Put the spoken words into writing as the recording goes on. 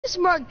is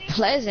more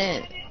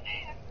pleasant.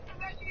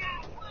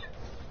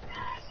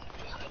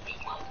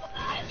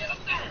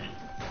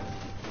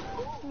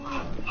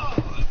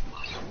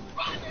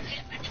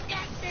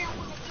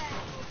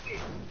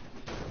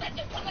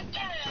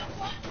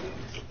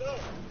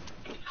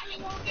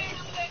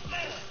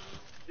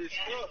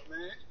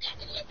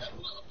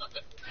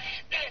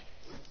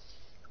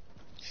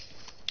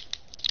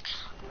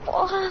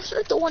 Oh,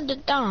 let the window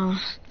down.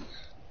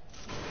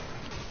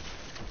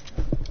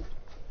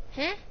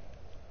 Hmm?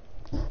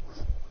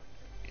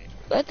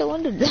 Let the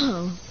window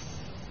down.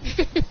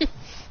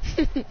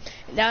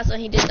 That was when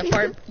he did the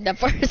fart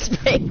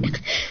spray,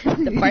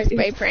 the fart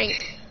spray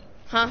prank,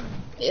 huh?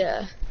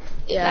 Yeah,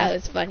 yeah. That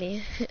was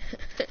funny.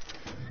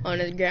 On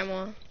his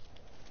grandma.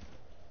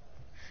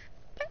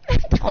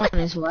 On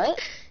his what?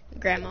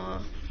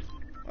 Grandma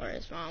or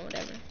his mom,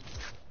 whatever.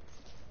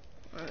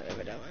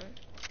 Whatever that one.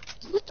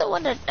 Let the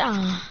window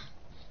down.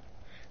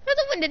 Put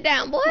the window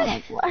down, boy.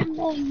 Like,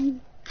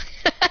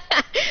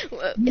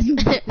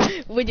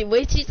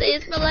 what she say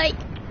it smell like?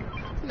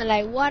 Smell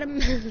like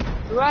watermelon.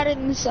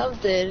 Rotten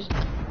something.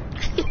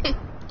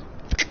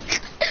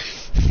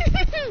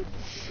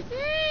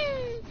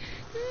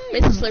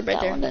 It's a slurp right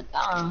That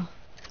there.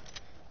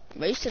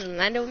 But you should have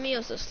landed with me. It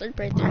was a slurp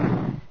right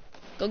there.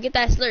 Go get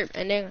that slurp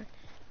and then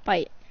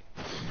bite.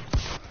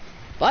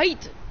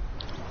 Bite.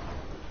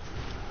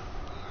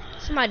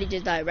 Somebody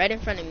just died right in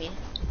front of me.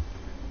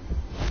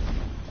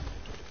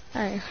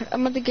 Alright,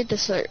 I'm about to get the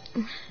slurp.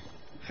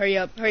 Hurry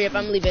up,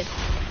 I'm leaving.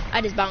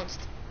 I just bounced.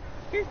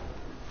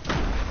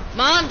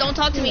 Mom, don't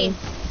talk to me.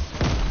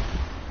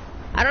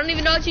 I don't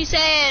even know what you're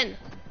saying.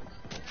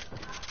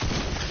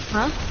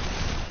 Huh?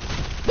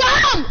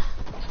 Mom!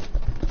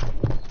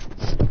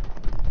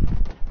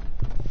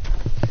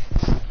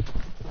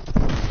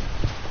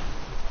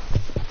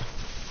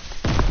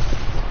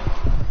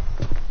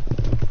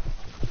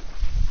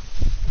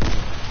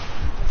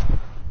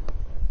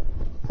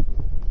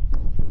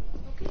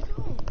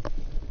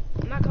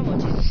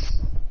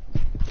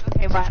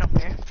 Right up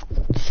there.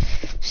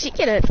 She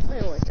get it.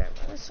 Wait, what's that?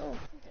 That's so.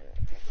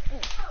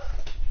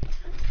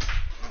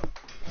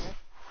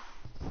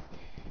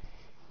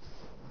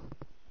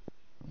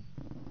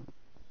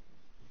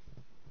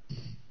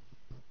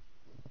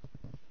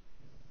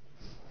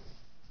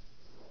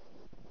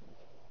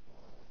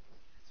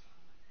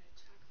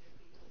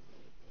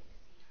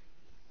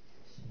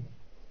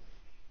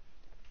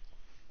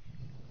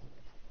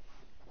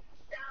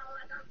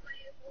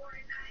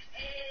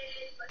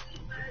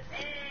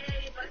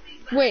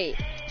 Wait,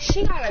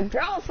 she got a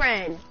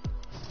girlfriend.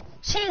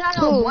 She ain't got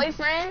no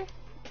boyfriend.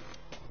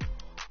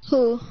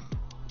 Who?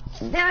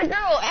 That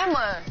girl,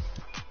 Emma.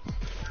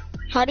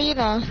 How do you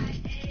know?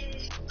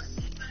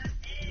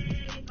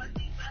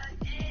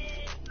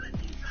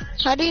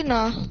 How do you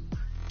know?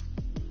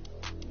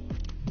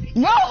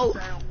 Bro!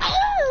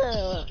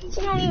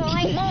 She don't even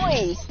like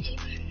boys.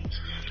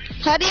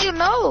 How do you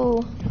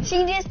know?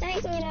 She just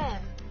texted me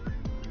that.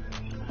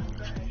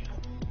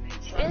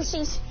 And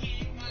she's...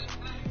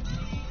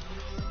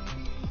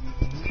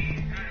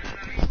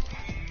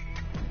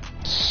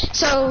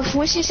 So,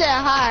 when she said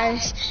hi,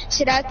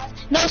 should I...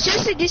 No,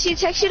 seriously, did she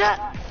text you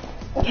that?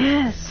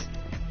 Yes.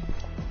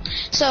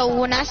 So,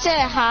 when I said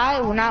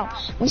hi,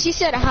 when she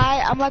said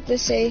hi, I'm about to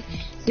say,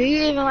 do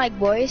you even like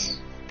boys?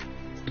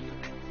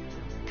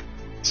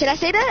 Should I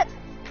say that?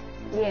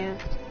 Yeah.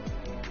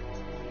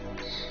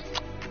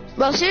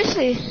 Well,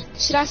 seriously,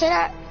 should I say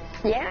that?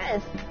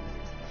 Yes.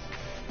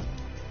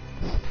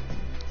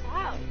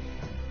 Wow.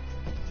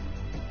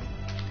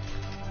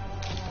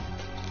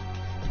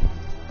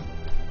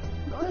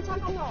 Go to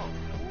Taco Bell.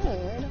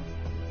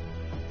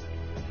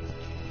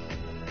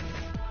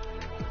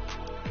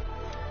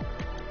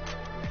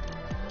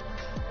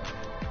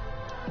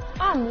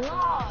 I'm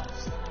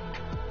lost.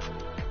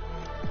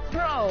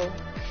 Bro.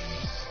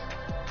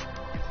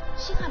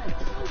 She got a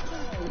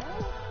girlfriend,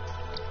 bro.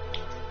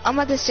 I'm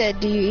about to say,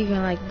 do you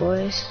even like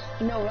boys?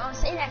 No, don't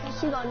say that because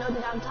she gonna know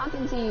that I'm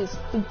talking to you,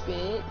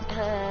 stupid.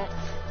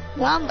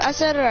 Well, I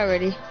said it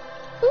already. Ooh,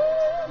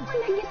 I'm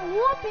gonna get a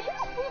whooping.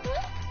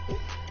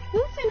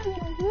 You finna get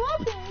a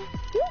whooping.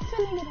 You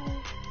finna get a...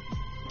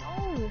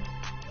 Oh.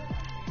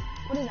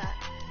 What is that?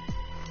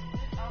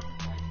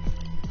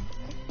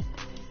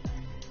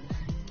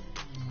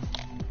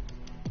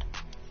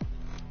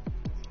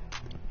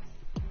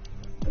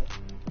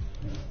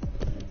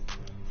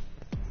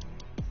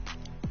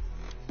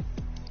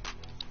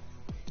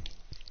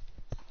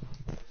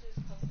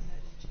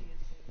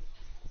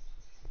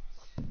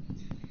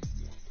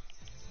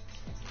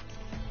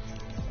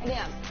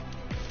 Yeah.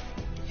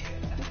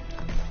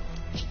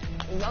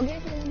 Go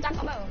get some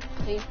Taco Bell,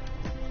 please.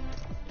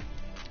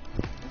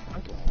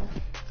 Okay.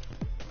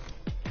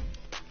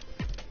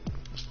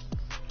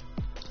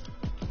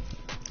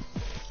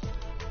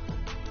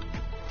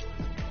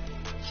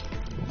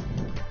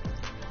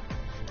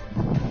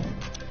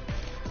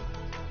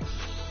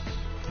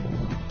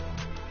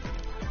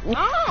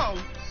 Mom!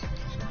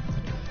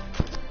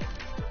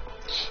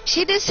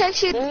 She just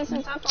text you, Give me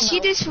some Taco Bell. she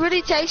just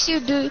really text you,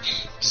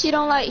 she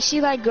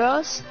like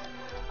girls?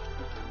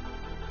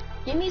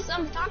 Give me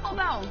some Taco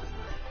Bell.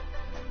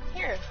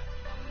 Here.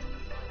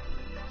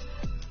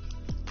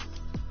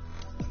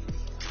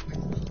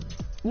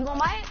 You gonna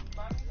buy it?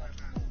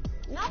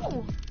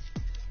 No.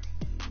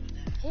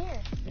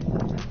 Here.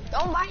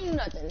 Don't buy you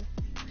nothing.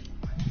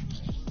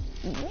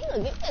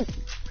 Nigga,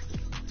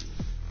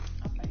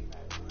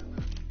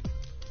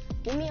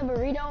 give me a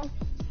burrito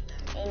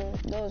and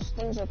those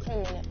things of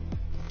cream in it.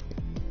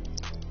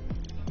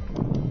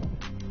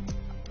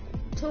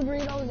 2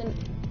 burritos and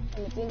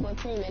a thing with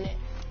cream in it.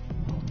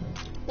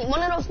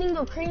 One of those things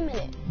with cream in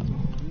it.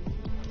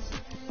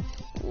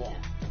 Yeah,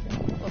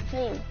 with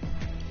cream.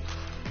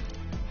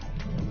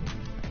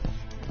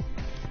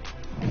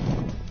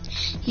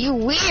 You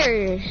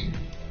weird.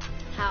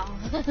 How?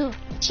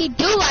 She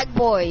do like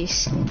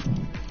boys.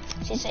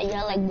 She said you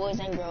like boys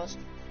and girls.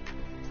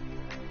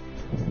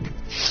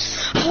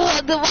 Why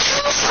would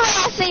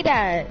I say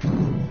that?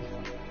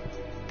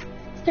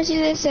 Cause she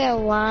just said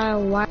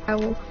why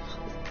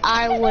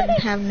I wouldn't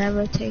have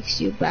never text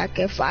you back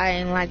if I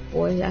didn't like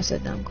boys. That's a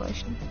dumb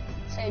question.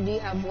 Say, do you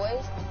have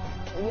boys?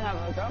 Do you have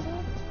a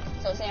girlfriend?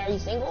 So say, are you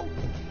single?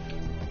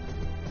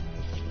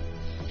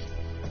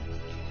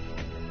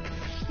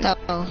 No.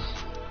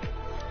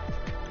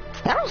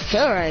 That don't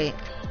feel right.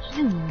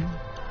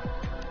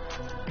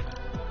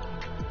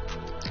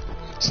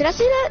 Should I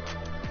say that?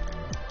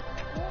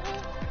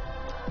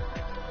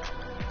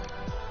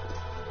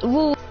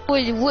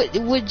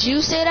 Would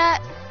you say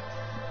that?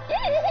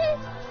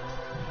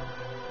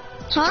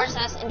 Huh? First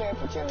I send her a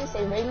picture and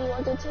say, rate me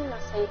 1 through 10. And I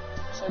say,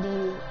 so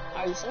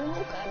are you single?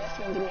 Cause that's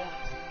gonna give me a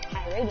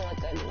high rating, like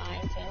a 9,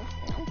 10.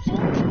 You know what I'm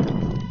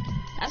saying?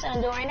 That's what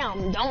I'm doing right now.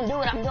 Don't do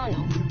what I'm doing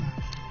though.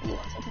 You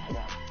wanna take my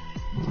job?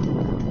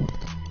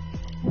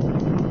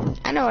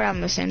 I know what I'm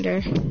gonna send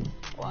her.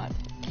 What?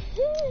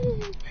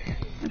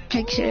 A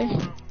picture.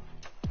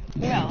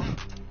 No.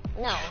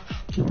 No.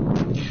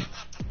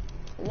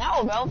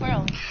 No, bro, for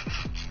real.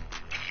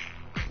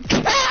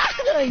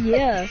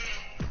 Yeah.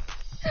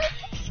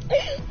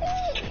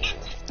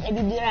 If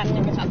you do that, I'm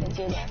never talking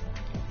to you again.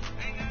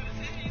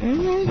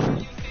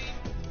 Mhm.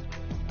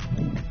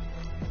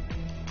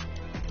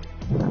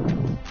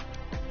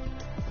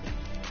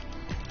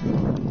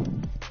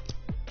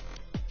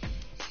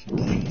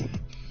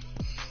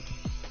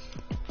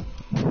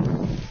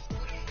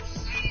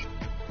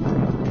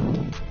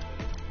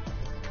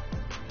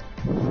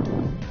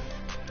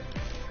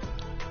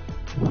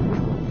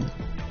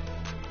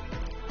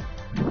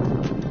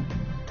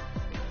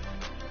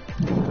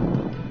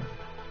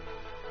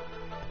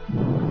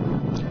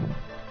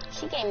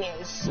 She gave me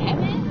a 7?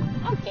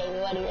 Okay,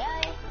 what do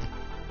I?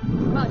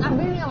 Bro, stop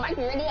beating me on mic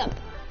and ready up.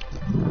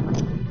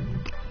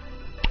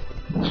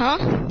 Huh?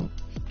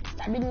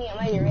 Stop beating me on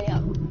mic and ready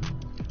up.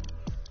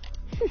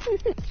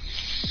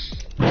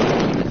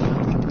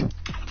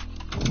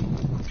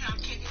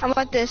 I'm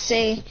about to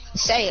say,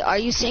 are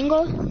you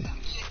single?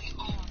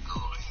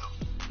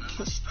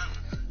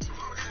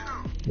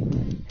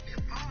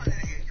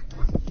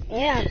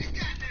 Yeah.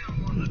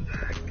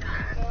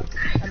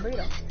 A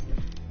burrito.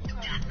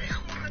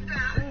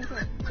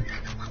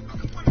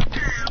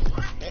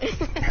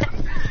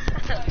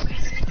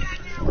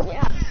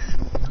 Yeah.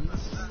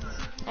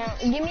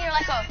 Give me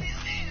like a.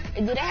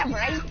 Do they have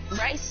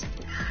rice,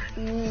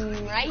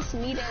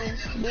 meat and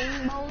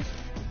bean bowls?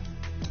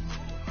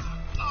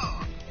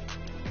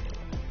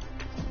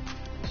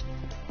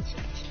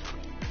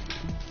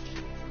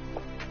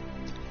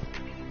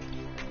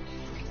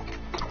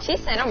 She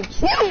said I'm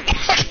cute.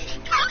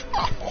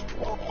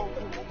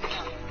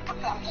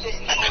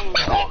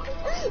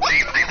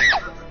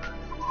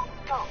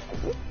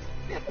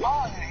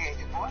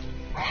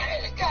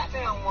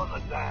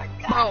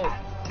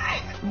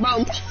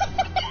 Bro.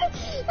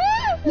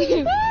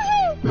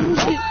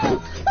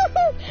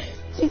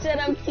 She said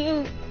I'm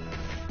cute.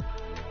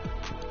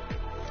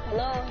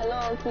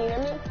 Hello, can you hear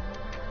me?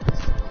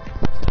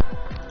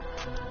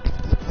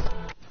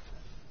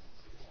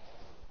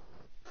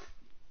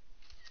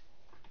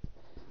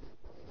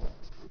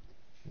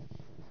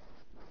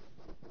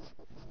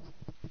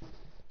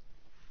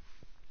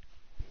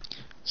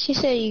 She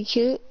said you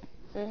cute.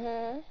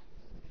 Mhm.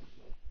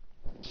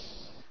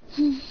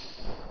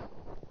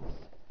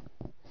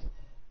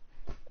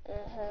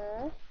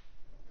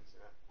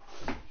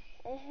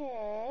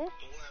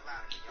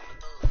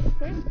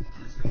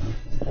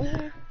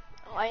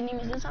 Oh, I need me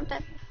to do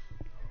something?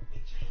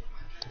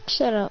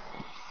 Shut up.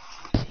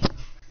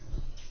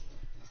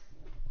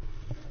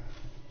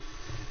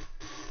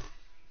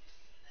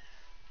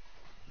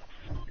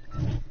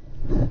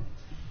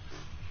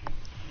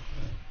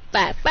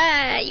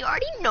 Bye, you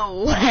already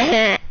know.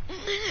 I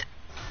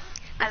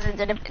sent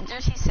her the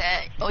picture, she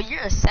said, oh,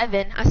 you're a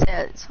 7. I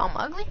said, so I'm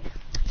ugly?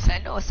 She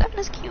said, no, a 7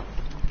 is cute.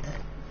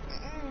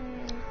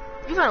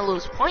 You're gonna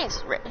lose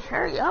points.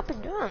 Hurry up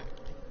and do it.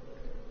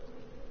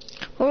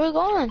 Where we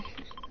going?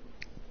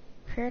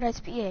 Paradise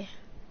PA.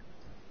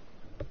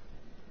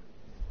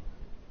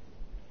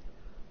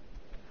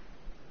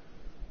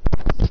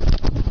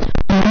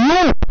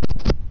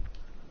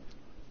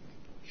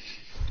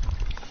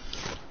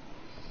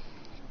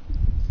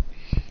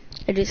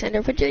 Did you send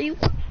her a picture of you?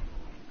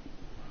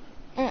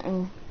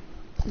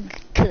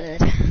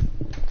 Good.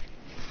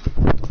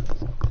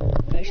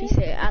 But she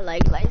said, I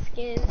like light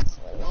skins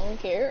with long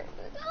hair.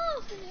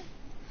 Oh.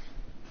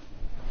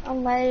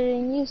 I'm lighter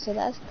than you, so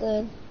that's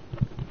good.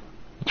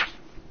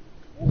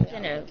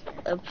 Send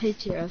a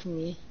picture of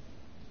me.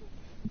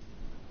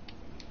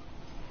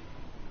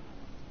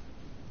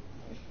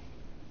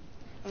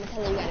 I'm gonna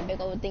tell you you got a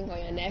big old thing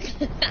on your neck.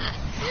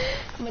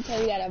 I'm gonna tell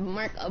you you got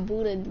a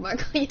Buddha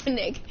mark on your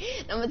neck.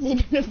 I'm gonna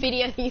send you a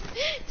video of you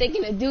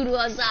taking a doodle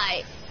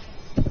outside.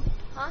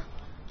 Huh?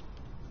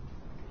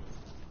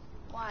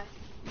 Why?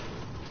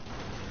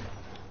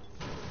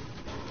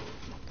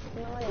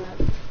 No, I'm not.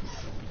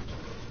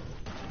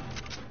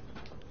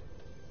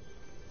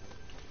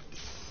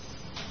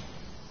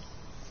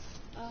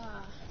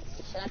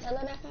 Should I tell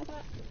her that,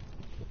 Papa?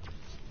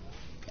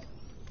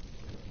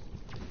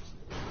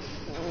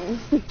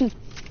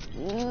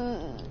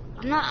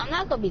 I'm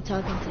not gonna be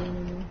talking to you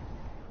anymore.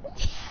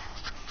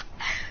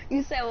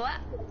 You said what?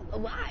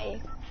 Why?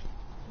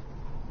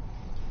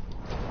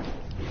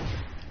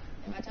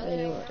 If I tell you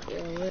You're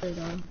a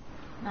weirdo.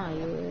 Nah,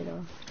 you're a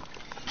weirdo.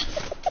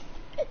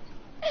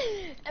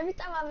 Every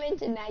time I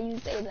mention that, you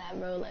say that,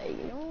 bro. Like,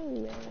 no,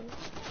 man.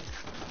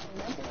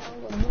 Nothing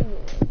wrong with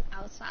moving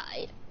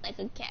outside like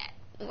a cat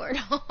or a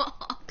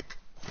dog.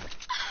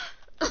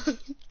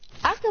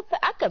 I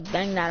could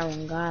bang that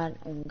on God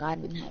in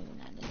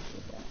heaven. I didn't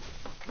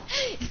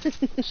do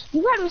that.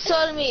 You probably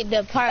told me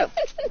the part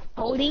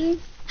holding.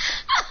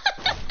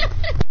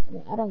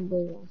 I don't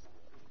believe that.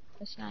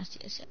 That's nasty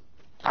as hell.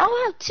 I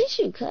don't have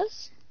tissue,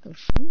 cuz.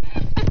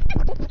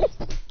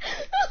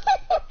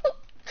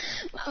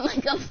 My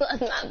makeup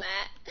was not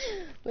bad.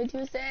 What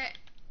you said?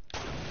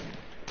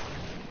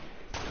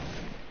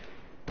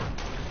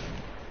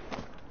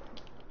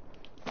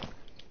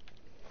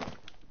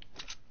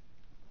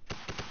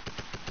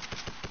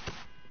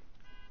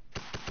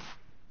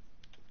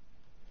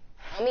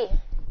 Me.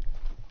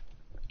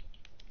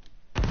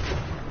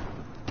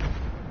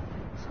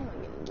 Someone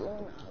getting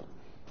blown up.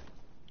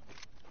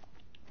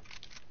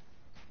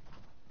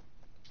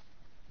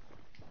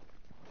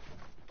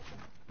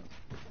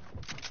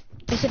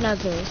 It's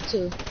another one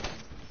too.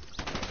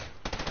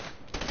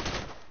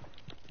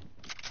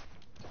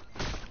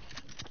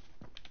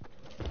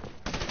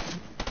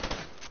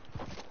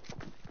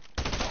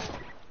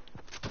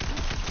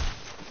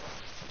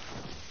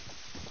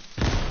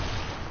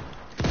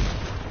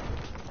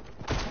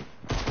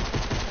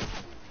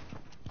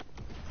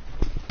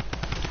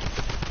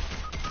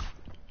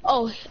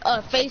 Oh,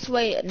 face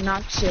weight,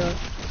 not chill.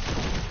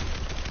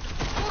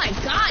 Oh my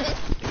god!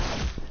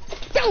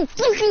 Don't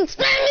fucking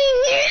spam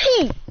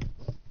me!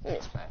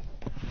 It's fine.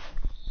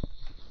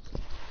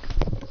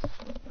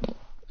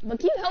 But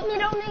can you help me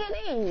though, nigga?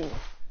 Dang.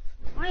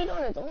 Why you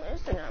doing this on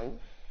Instagram?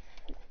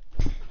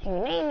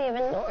 Your name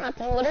even doing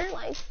nothing with her.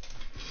 Like,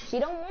 she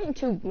don't want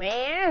to,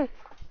 man.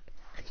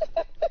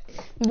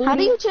 How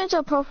do you change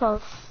your profile?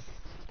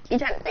 You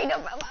trying to think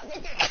about my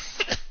picture?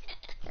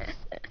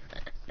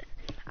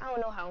 I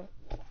don't know how.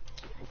 I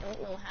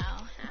don't know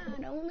how. I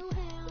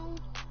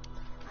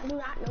do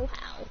not know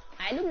how.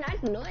 I do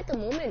not know at the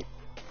moment.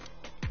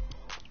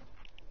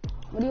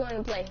 What do you want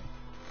to play?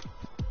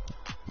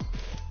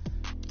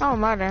 Oh,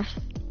 matter.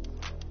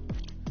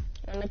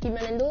 You want to keep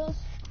running duels?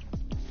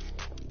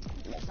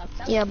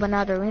 Yeah, but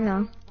not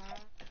arena.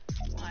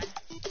 Why?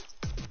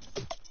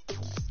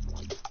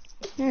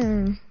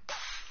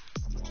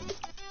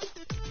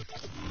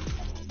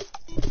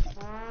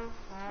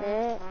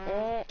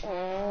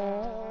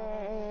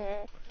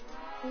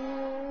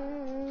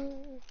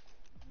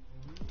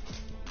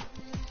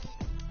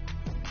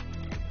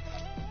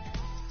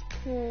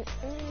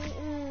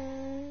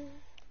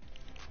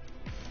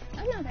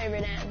 That's my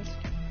favorite dance.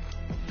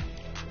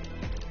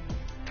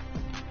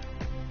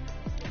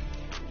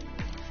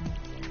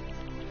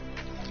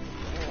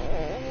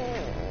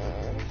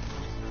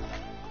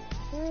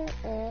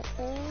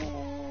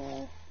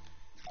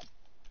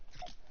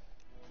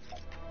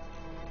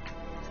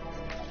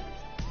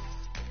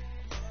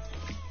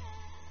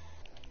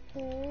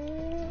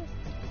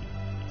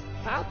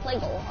 I'll play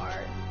go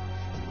hard.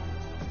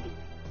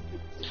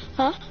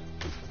 Huh?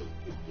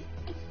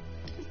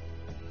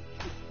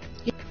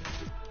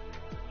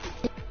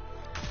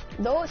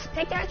 Those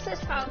pickaxes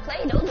foul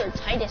play, those are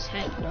tight as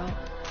heck, bro.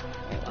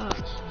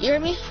 You hear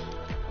me?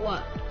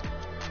 What?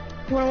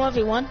 You want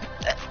 1v1?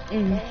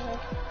 Then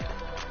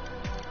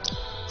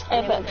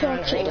we can run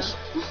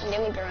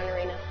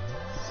arena.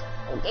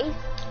 Okay?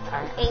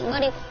 Alright,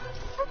 buddy.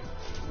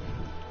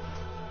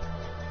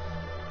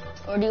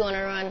 Or do you want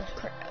to run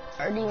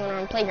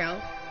playground?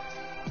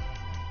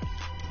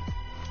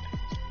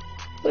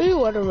 What do you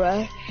want to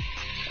run?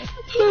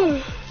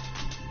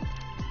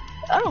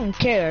 I don't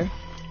care.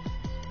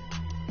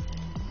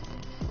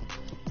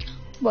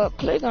 But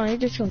playground, you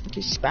just want to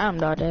be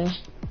spammed all day.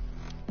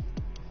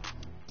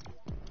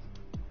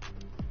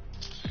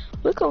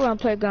 We could run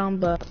playground,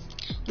 but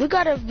we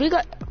could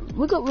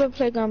run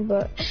playground,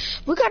 but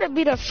we gotta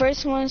be the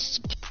first ones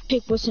to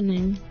pick what's the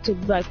name to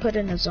like put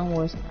in the zone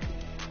wars.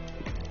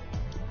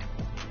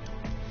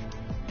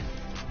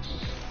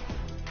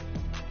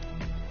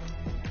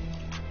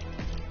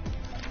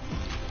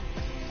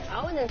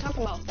 wasn't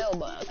talking about Phil,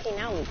 but okay,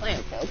 now we're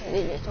playing Phil because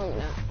he just told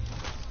me that.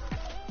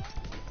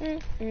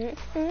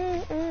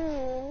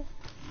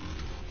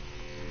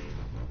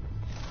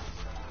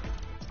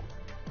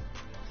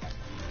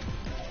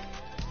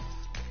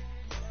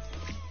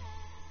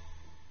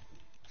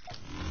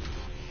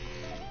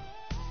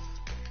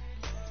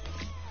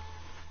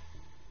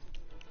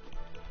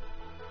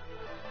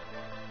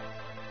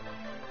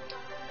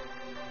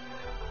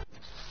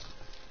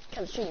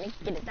 Tell the street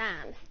nigga get a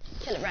dime.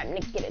 Tell the rap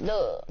nigga get a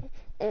dub.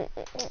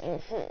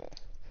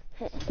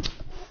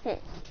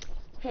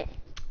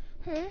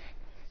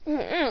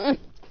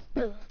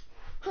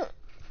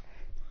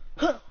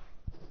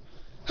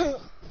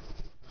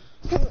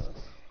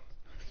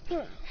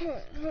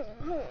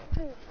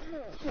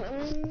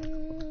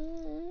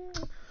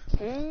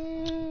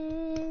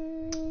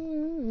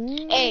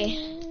 Hey.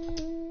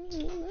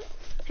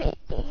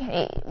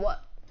 Hey, what?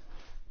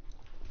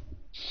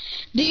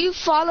 Do you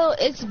follow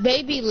It's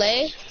Baby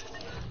Lay?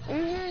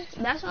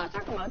 That's what I'm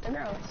talking about, the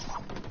girl.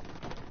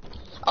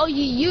 Oh,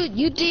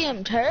 you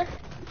DM'd her?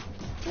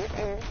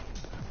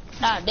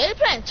 Nah, they're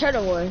playing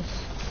Turtle Wars.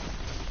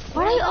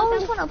 Why do you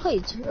always want to play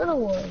Turtle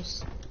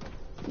Wars?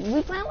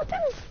 We playing with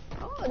them?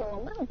 Oh, I don't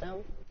know about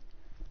them.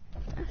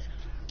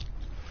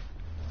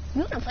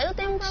 You wanna play with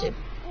them, bro?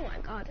 Oh my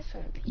god, this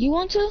one. You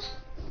want to?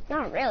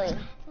 Not really.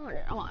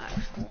 I want to.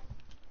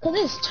 Cause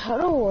it's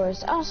Turtle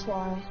Wars, that's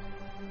why.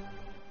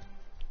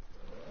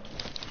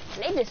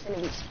 They just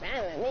gonna be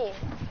spamming me.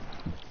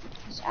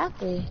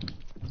 Exactly.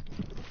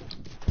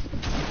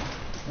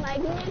 Like,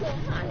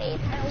 nigga, I need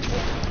help.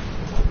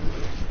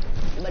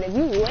 But if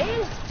you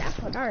win, that's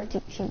what our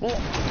should be a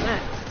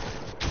match.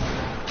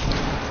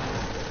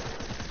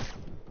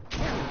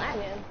 I'm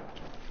lagging.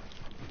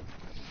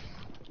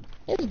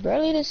 It's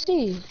barely to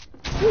see.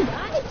 You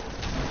died?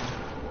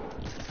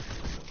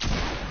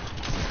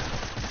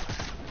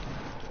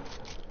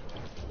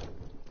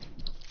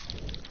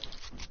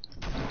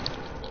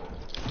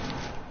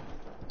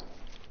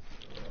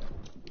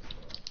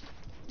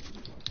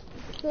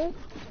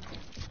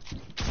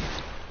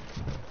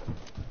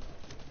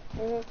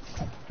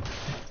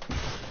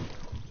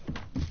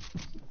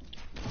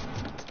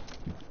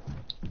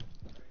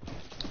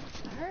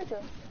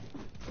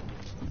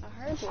 I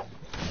heard you.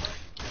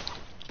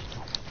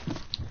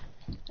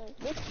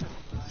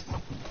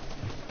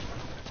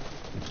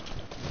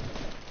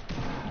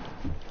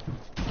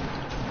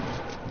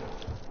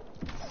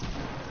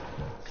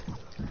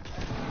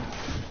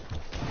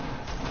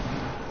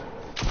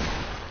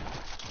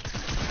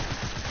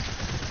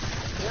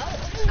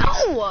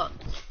 No!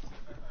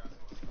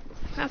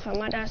 Half of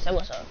my dad said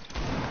what's up.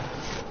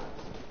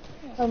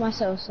 Tell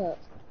myself what's up.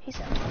 He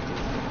said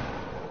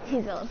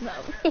what's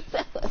up. He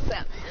said what's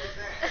up.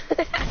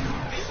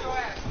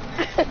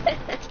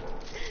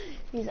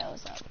 He said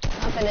what's up.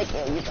 I'm gonna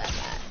kill you that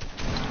bad.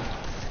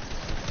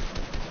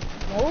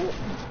 No.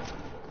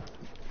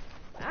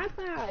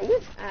 Papa,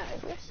 you're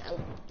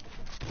selling.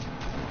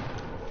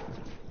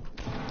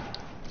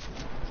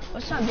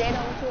 What's up,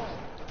 Jada? What's wrong?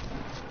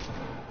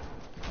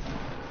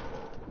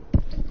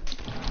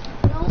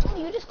 No,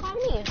 you just called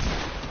me.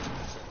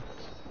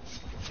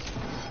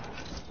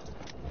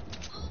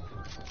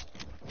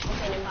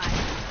 Okay, then bye.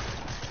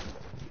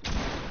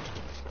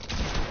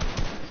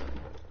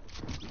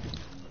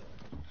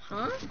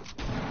 Huh?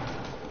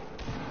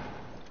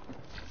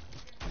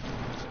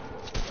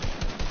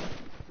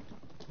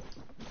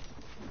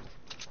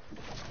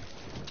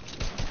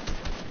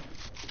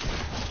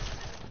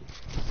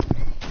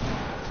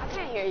 I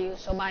can't hear you,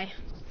 so bye.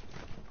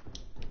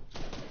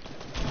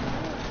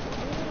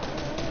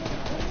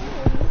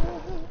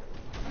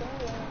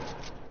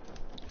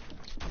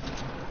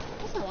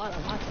 That's a lot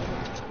of bots in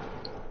here.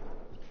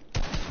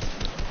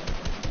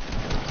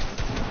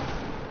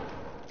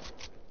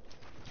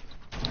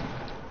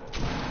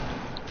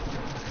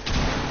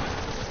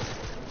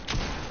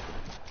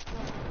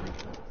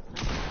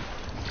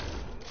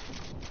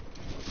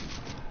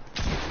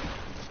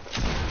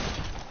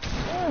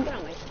 Oh, get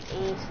on my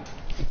face.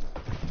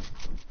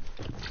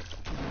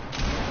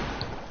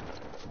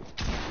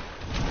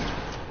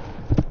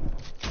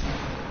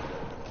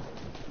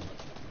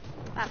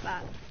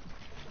 Papa,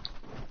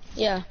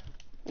 Yeah,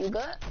 you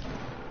good?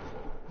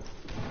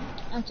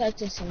 I'm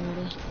texting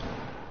somebody.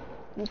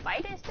 You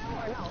fighting still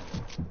or no?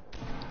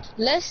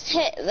 Let's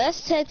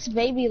text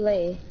Baby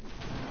Lay.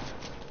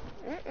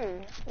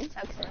 You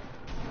text her.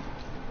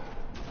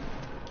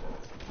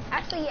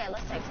 Actually, yeah,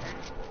 let's text her.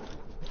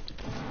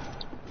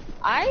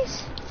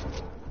 Ice?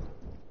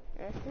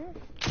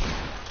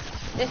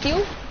 This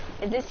you?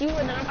 Is this you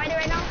with another fighter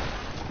right now?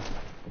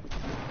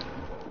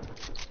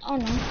 Oh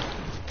no.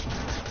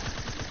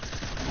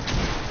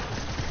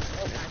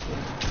 Nope, not you.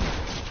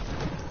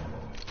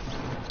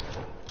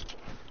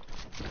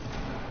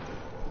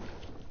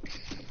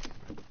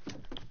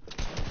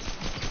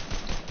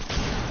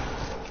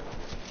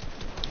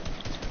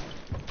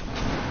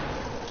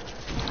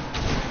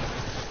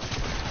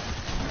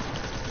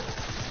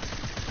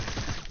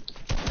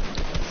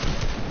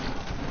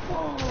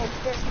 Oh,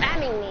 they're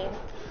spamming me.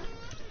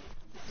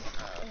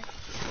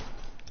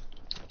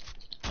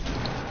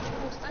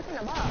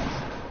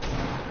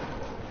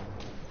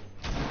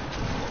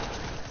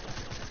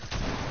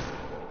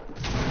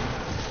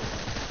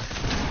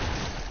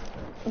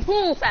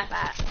 Boom, fat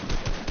fat.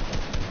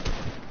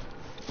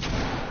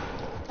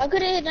 I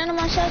couldn't hit none of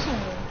my shots on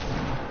you.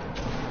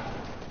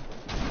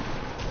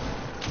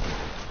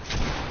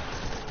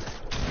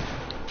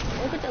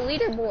 Look at the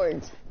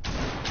leaderboards.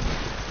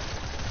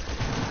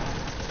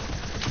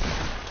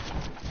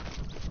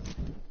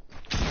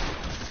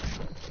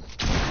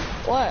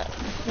 What?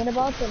 What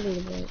about the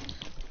leaderboard?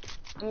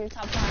 I'm in the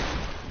top 5.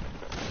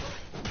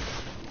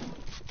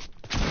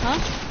 Huh?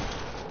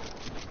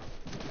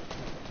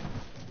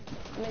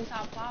 I'm in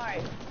top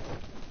 5.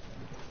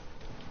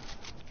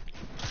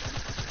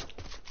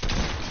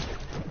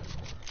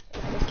 I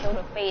just killed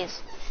a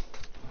phase.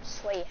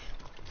 Slay.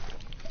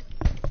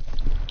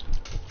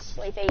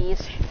 Slay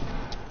phase.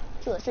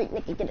 Kill a street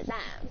nigga, get it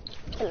down.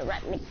 Kill a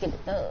rap nigga, get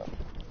it up.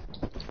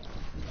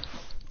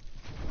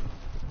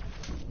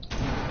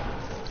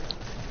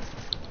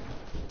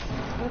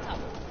 I'm top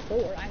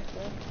 4,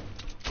 actually.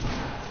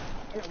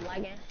 And I'm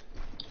lagging.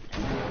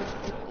 And I'm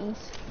in the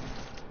east.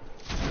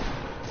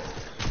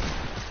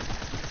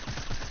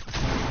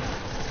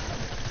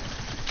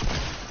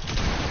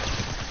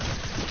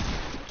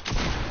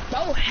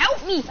 Bro,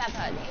 help me,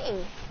 Papa.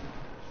 Dang.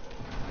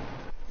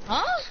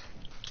 Huh?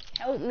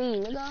 Help me,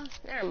 nigga.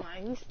 Never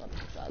mind. You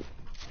fucking suck.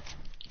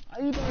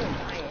 Are you doing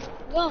dying?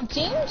 You on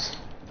teams?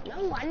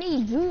 No, I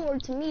need you or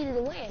to me to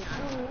win. I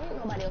don't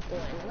want nobody else to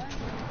win, nigga.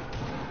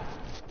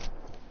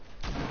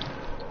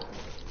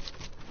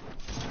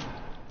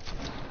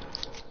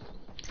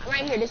 I'm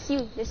right here. This you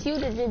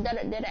that did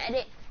the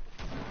edit.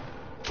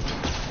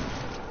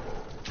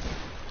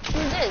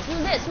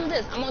 Who's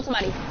this? I'm on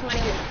somebody. Somebody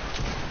on me.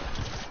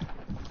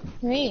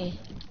 Me.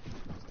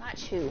 It's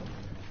not you.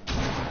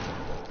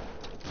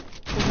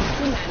 You're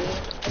shooting at me.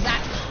 Is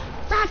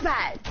that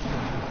bad?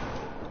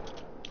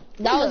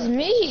 That was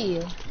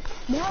me.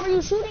 Why were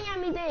you shooting at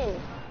me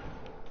then?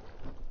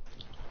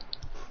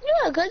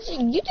 Yeah, cause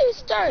you didn't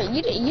start.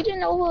 You didn't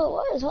know who it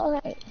was. All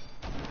right.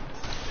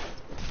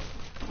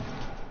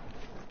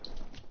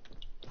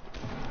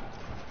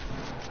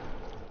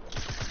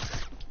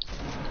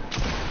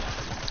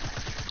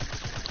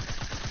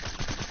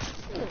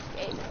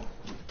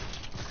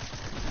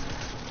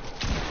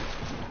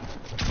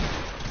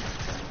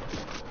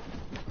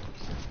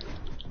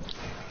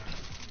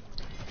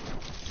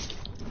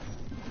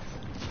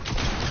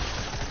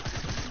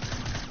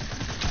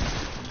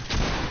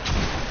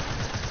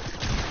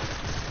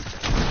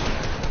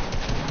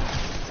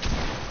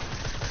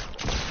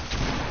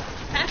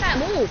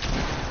 Move.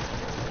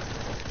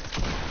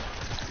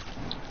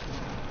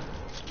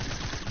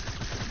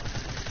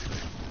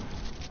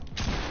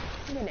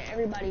 Look at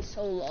everybody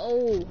so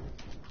low.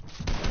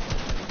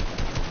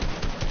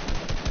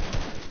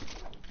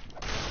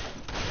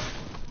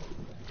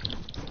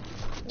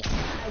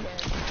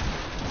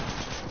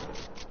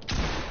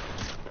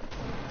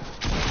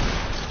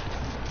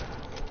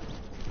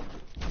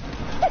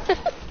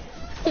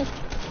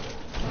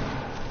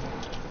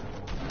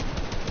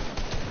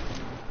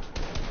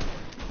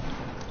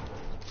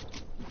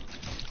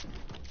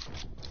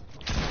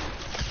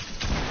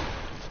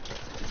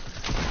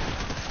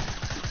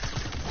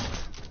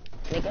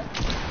 Nigga.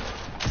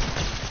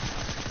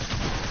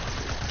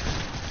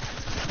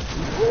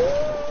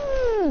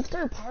 Ooh,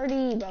 third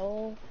party,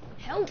 bro.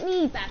 Help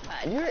me, Fat.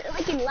 You're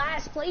like in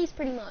last place,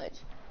 pretty much.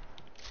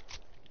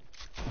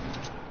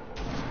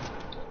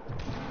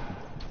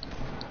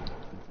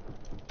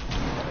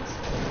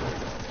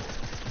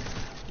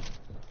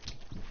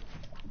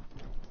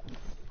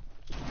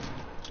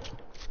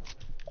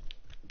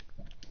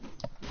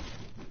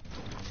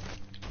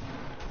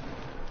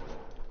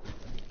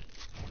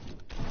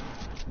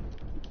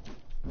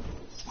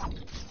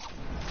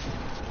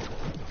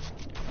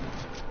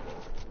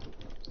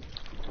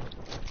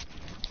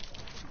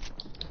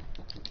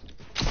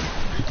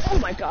 Oh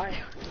my god.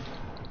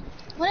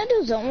 When I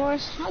do Zone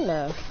Wars, I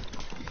love.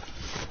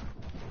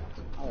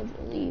 I would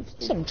believe.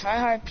 Some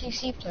tryhard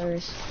PC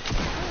players.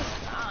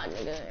 Ah,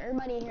 nigga.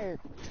 Everybody in here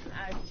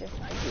acts just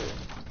like you.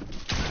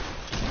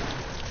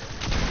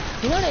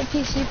 You know they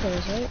PC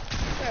players, right?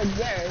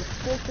 They're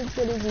just as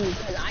good as you,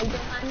 because I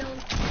know.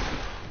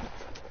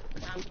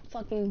 I'm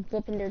fucking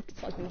whooping their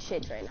fucking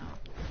shit right now.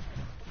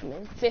 I'm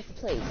in 5th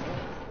place,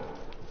 nigga.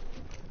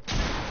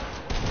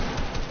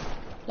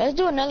 Let's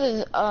do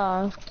another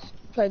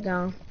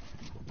playground.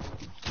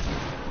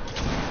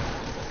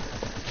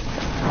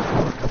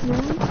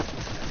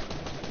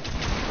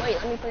 Wait,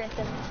 let me finish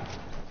this.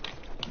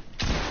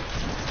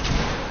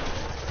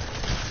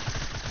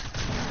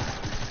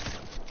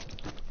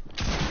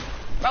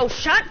 Bro,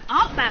 shut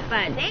up, Fat.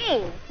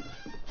 Dang.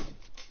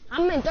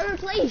 I'm in 3rd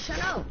place.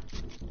 Shut up.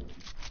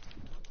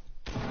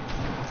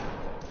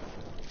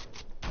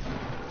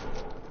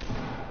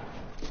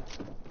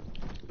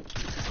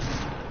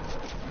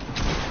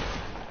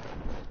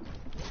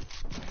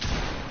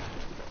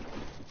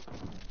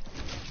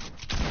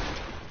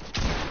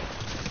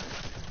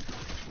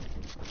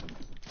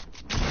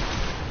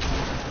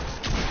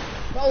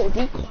 Bro,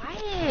 be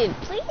quiet,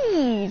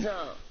 please.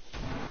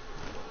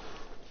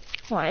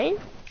 What?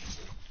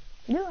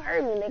 You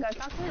heard me, nigga.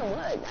 Stop saying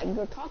what? Like,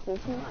 you're talking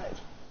too much.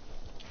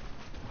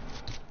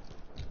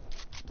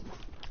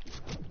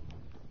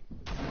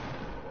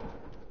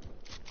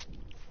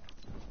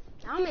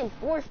 I'm in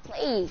 4th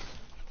place.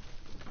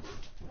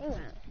 Hang on.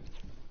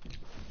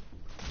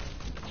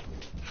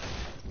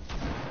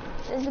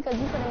 Just because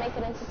you couldn't make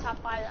it into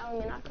top 5, that don't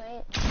mean I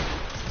couldn't.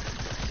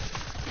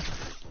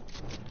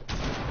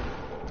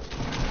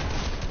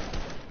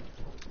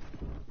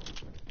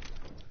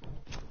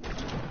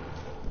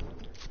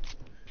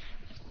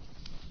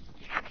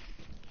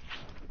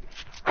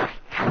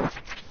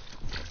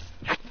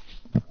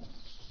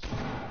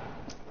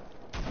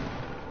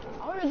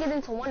 I want to get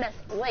into one that's...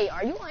 Wait,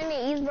 are you on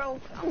the East, bro?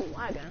 I'm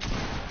lagging.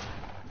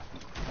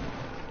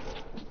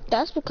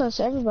 That's because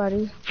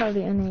everybody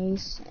probably in the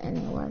East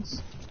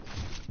anyways.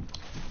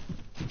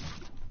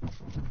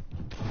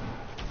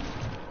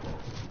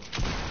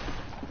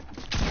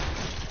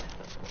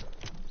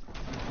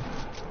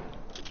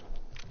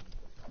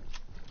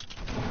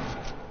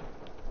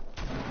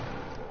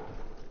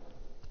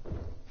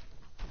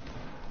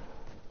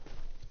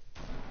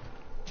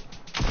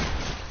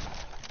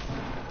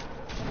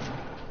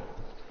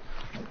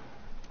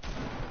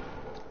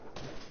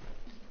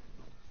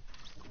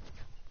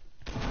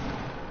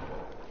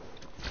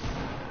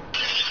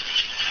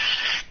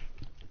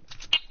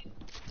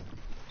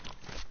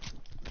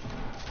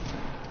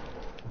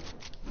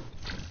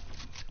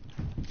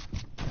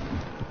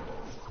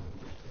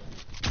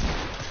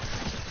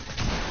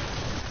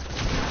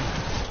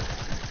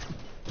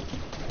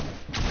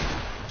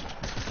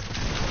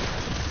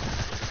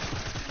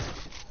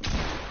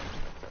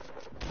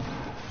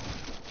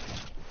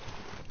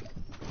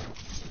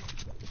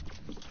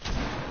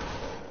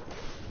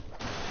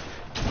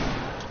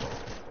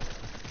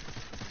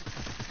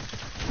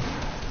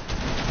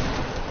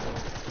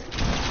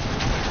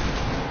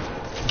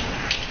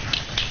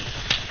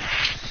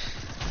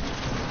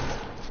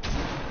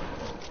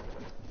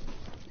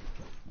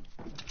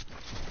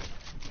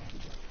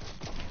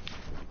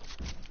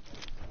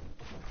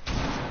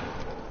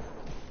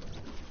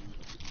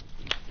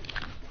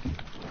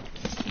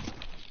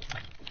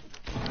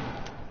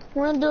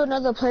 Wanna do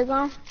another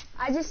playground?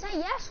 I just said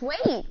yes,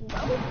 wait, bro.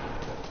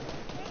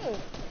 Hey.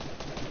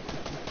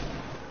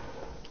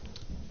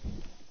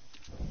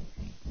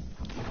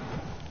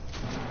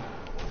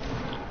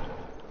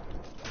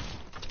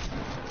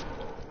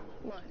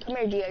 Come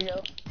here, G.I.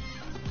 Joe.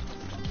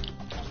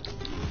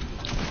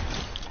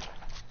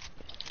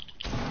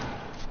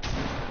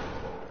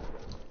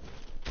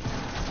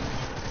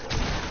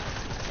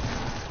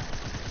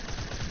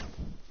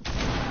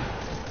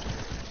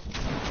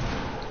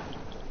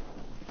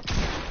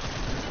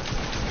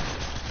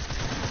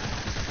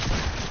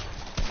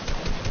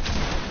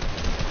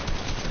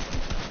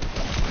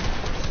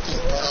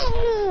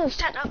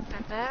 Shut up,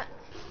 Papa.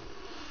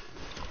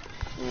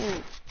 I'm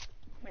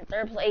in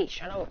 3rd place,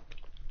 shut up.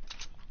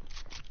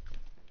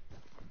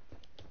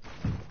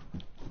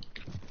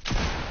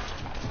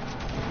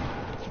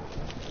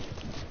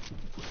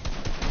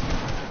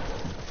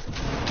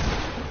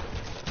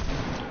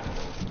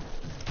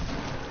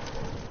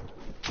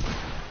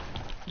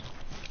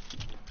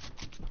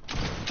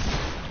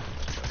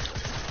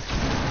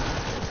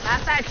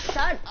 Papa,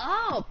 shut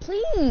up,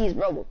 please,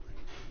 bro.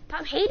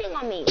 Stop hating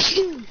on me.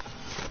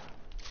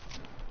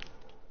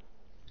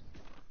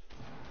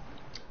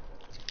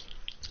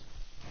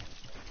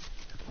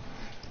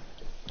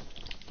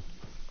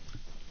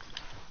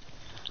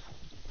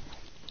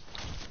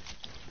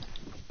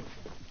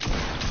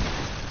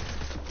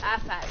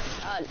 Fat,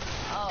 shut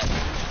up.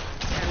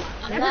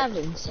 I'm not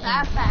insane.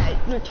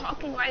 Fat, you're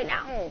talking right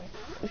now.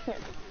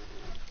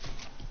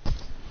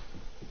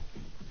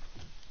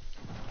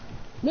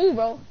 Move,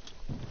 bro.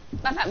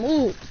 Fat,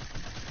 move.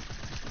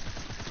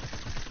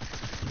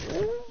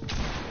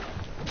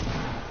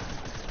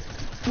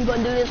 You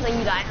gonna do this when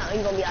you die, huh?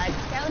 You gonna be like,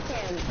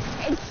 Skeleton,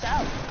 hey,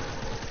 up.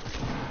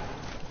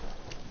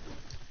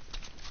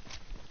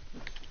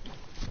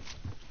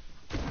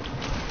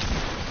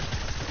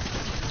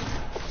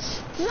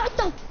 What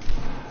the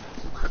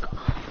fuck up?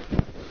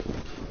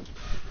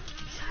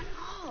 Shut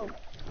up.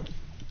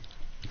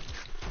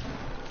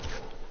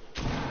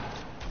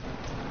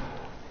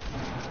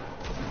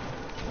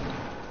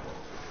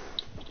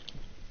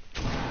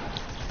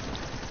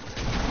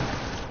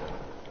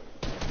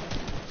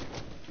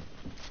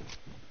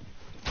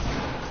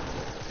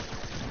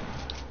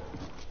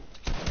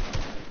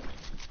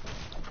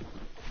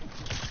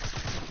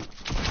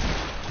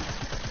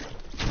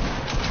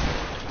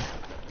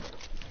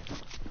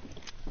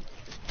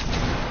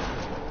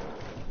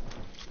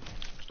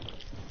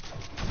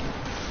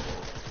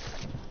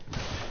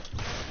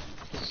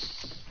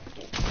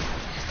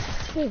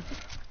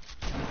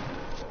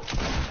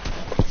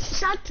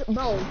 Shut,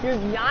 bro. You're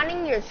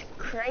yawning, you're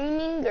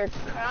screaming, you're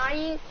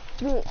crying,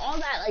 doing all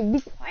that. Like, be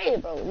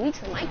quiet, bro.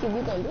 Mute your mic if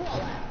you're gonna do all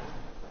that.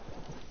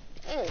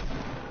 Dang.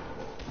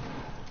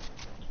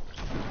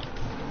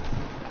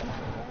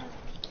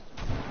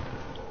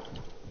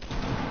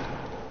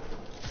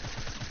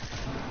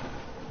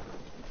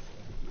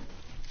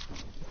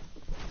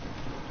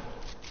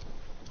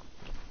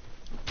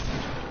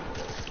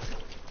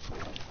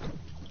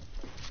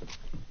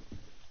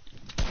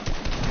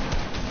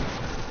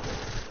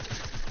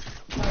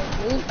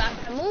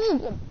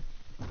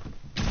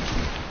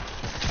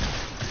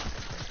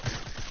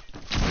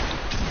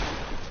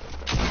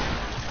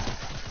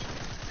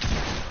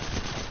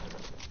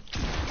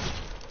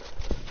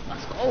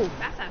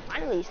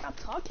 Hey, stop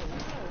talking.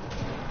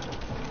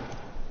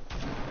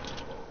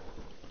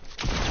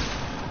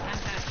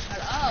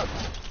 Shut up.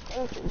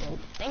 Thank you, bro.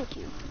 Thank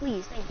you.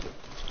 Please, thank you.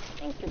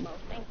 Thank you, bro.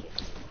 Thank you.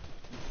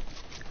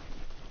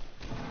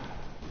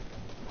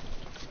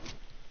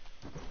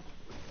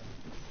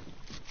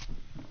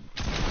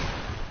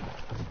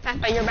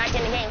 Papa, you're back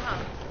in the game, huh?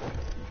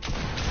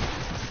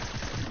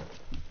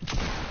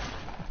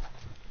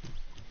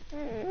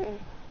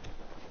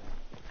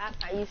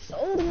 Papa, you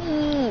sold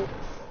me.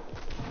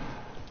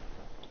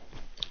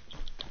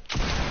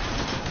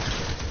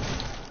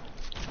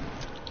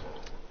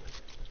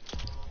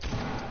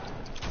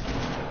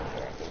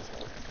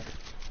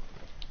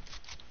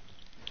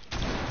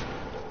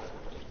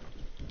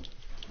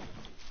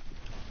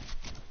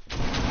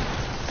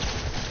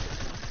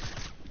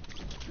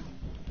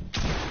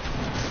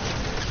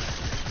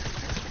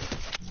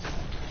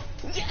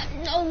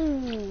 No!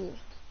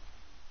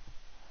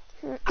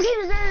 Okay,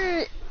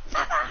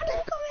 how did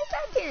it come in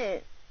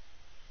second?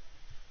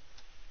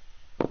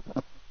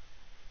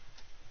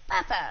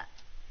 Papa.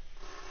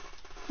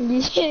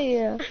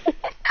 Yeah.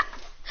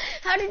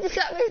 How did you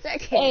come in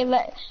second?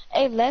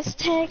 Hey, let's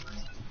text,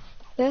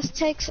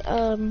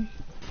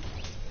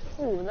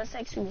 Ooh, let's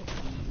text who?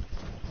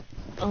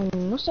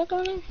 what's that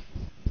girl name?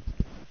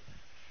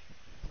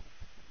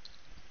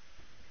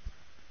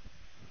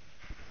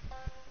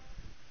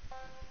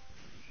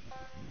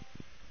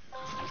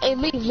 Hey,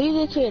 leave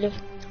the creative.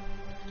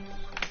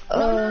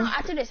 No,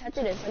 after this. Let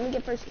me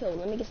get first kill.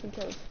 Let me get some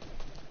kills.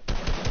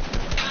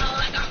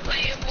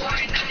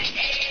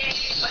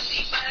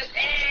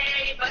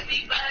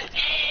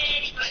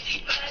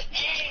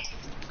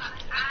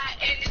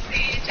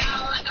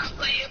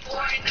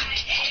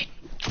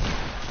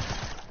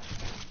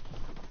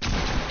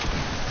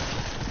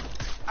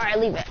 Alright,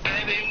 leave it. I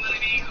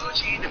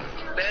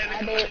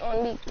did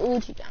only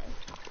Gucci down.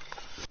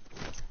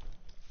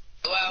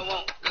 I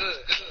want good,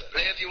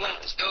 play if you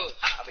want to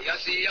I'll be your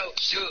CEO,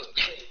 sure.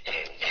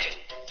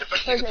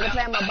 First nigga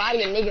play my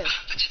body, nigga.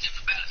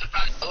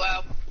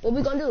 What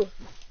we gonna do?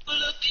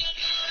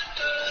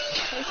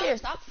 Hey, serious,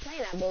 stop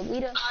playing that, bro.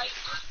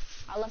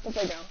 I left the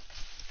playground.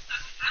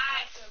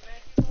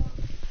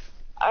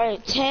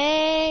 Alright,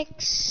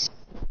 text.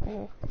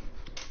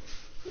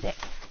 Yeah.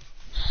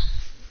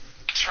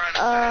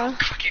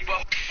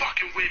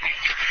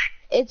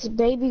 It's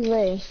Baby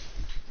Ray.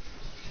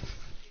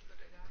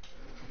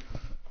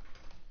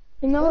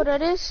 You know who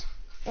that is?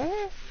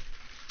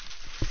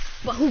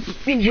 But who's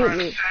been with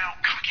me?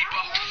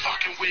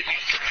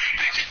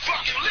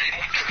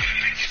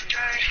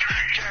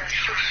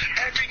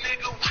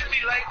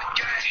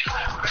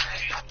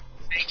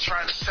 Ain't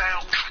trying to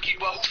sound cocky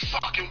while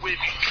fucking with me.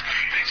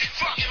 Bitch,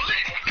 fucking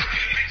lit.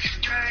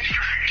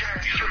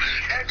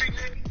 Every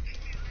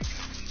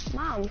nigga.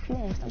 Mom, come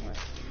on, somewhere.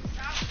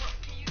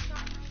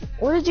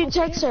 What did you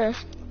text her?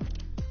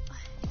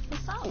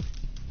 What's up?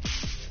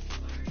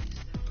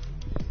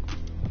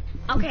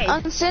 Okay.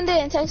 Unsend it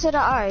and text her the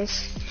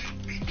eyes.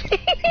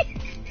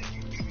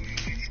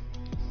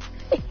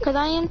 Cause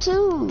I am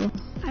too.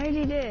 I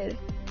already did.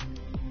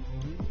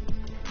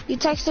 You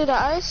texted the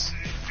eyes?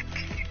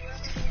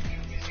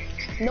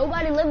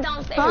 Nobody lived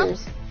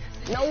downstairs.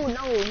 Huh?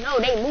 No,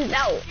 they moved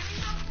out.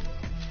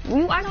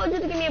 I told you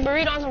to give me a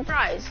burrito and some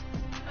fries.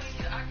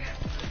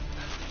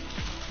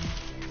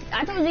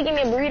 I told you to give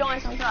me a burrito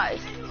and some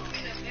fries.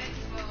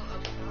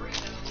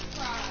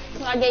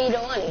 So I gave you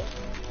the money.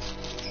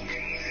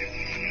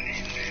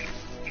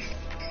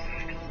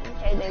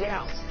 Okay, dig it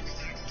out.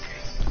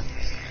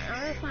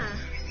 Alright, fine.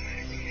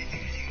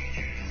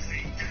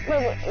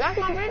 Wait, that's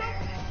my burrito?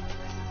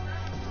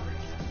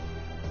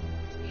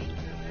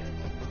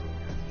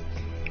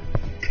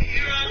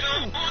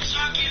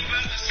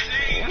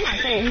 I'm not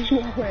saying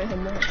you know where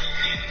him at.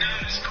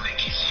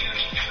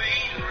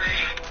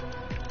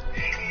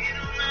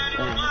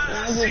 Now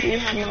you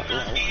have no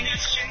money.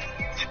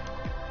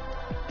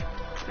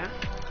 Huh?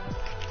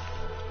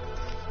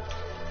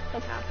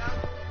 What's up?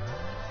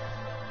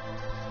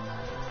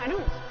 I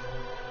don't.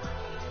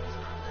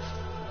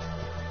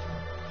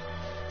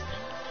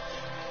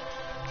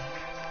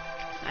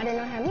 I didn't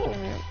know how to meet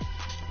him.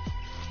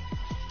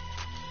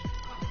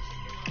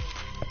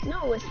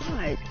 No, it's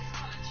not.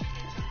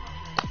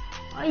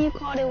 All you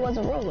called it was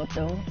a roll up,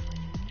 though.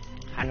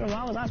 I don't know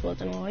why was I supposed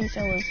to know. All you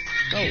said was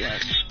roll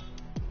up.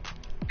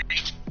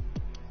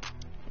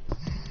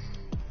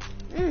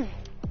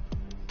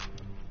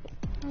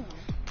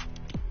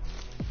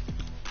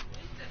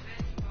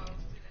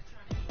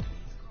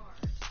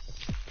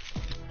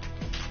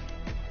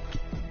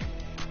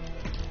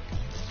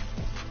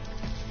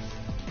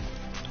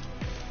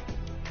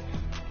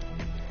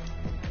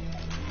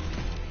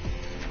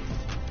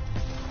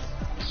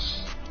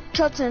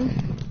 Kelton.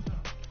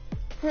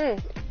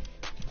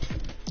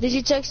 Did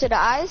you text her the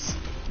eyes?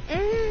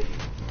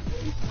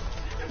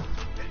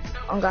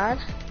 On God?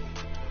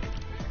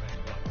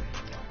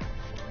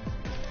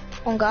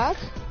 On God?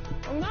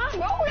 On God,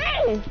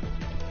 rolling!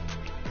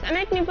 That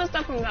makes me put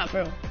stuff on God,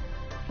 bro.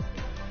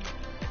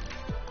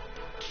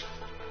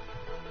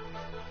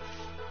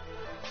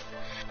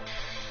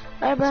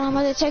 Alright, bro, I'm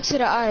gonna text you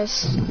the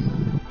eyes.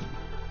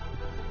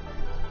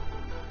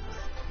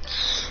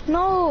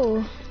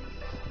 No.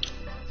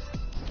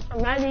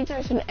 Imagine you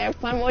touching the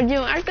airplane mode, you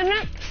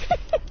accident.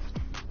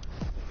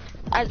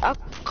 I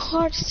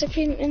caught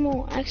Supreme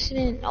Emo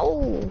accident.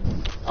 No.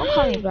 Don't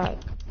call me back.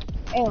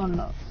 Hell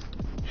no.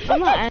 I'm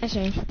not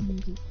answering.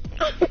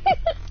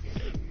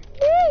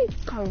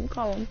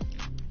 Call him.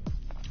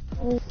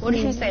 What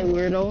did you say,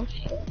 weirdo?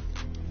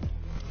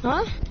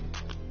 Huh?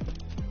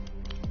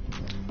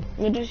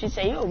 What did she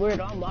say? You're a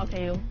weirdo, I'm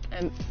blocking you.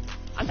 And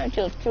I thought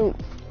you was cute.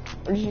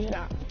 What did you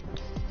say?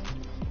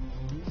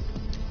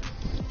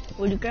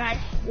 Would you cry?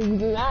 Would you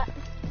do that?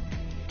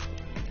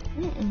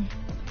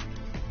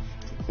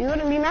 You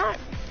wouldn't be mad?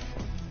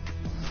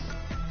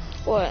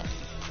 What?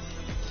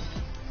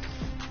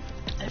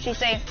 If she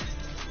say,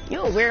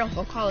 you're a weirdo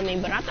for calling me,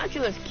 but I thought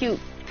you was cute,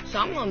 so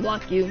I'm gonna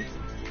block you.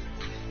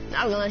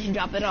 I was gonna let you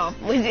drop it off.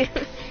 What did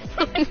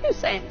you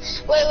say?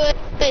 Wait,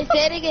 say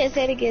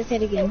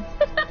it again.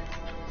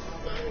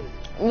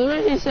 What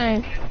did she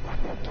say?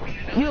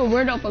 You a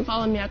weirdo for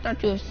calling me, I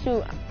thought you was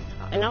cute,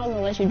 and I was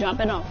gonna let you drop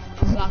it off.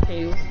 I'm blocking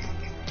you.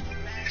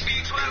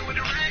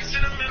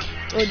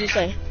 What did you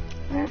say?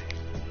 And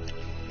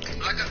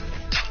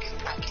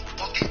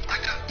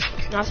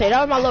I say, that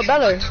was my little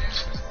brother.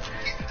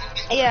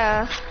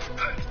 Yeah.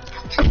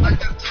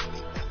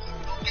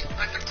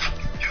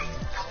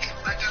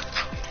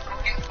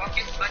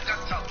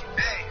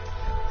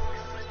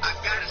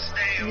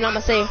 You know what I'm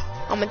gonna say?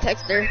 I'm gonna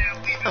text her.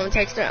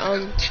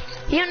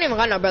 He don't even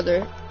got no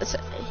brother.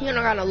 He don't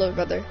got no little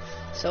brother.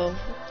 So,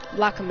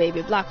 block him,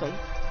 baby. Block him.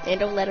 And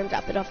don't let him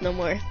drop it off no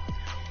more.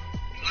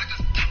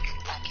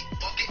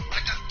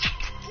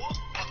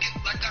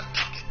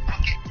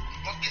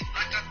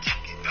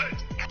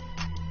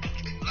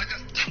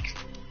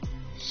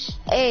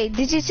 Hey,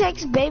 did you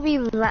text baby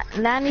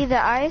Nani the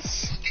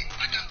ice?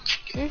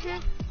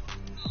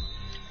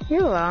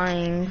 You're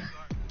lying.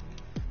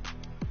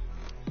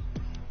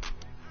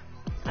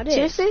 I did.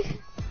 Seriously?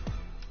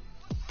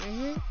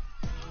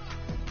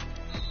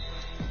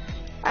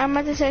 I'm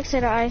about to text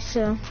her the ice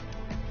too.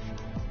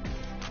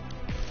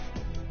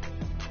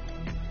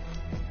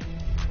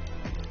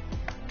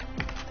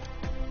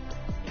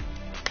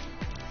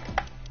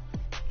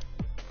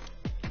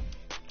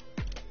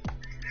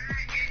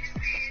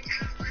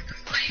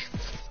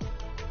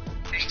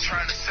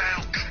 Trying to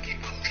sound cocky,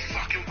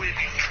 fucking with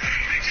me.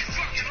 Bitch,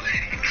 fucking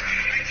lit.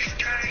 Bitch,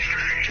 gang.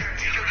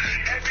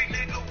 Every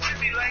nigga with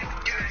me like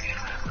the gang.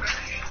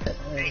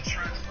 They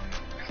trying to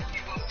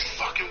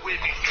fucking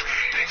with me.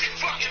 Bitch,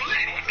 fucking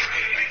lit.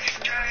 Bitch,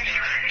 gang.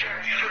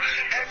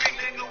 Every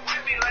nigga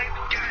with me like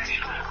the gang.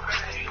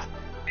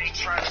 They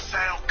trying to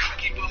sound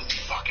cocky, but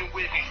fucking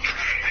with me.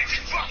 Bitch,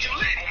 fucking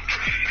lit.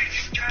 Bitch,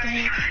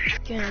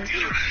 gang.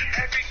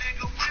 Every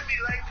nigga with me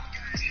like the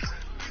gang.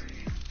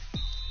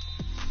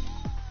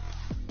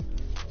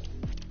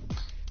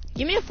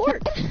 Give me a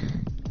fork.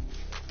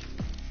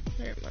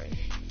 Never mind.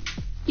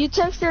 You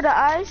texted the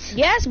ice?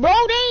 Yes, bro,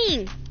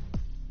 dang.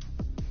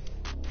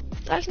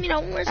 Ask me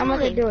that one more time. I'm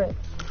gonna do it.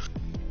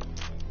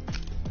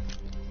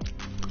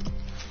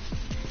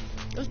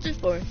 What's this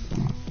for?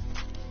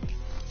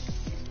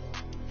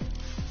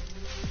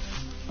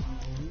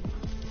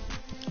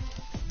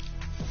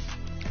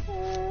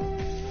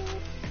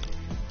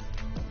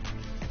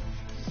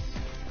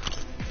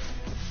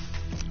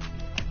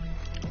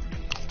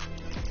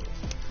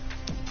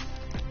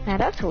 Now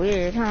that's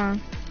weird, huh?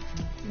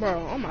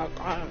 Bro, oh my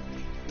god.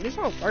 This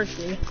so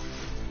thirsty.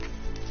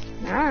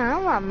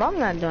 Nah, I'm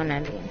not doing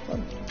that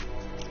again.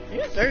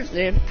 You're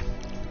thirsty.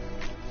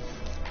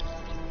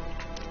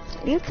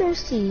 You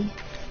thirsty?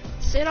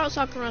 Sit out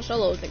soccer on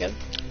solos, nigga.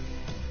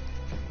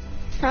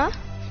 Huh?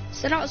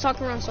 Sit out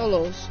soccer on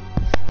solos.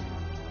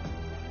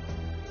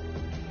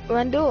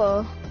 Run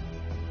duo.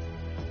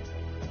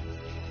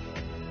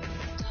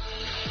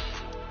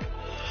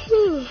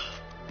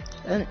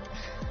 And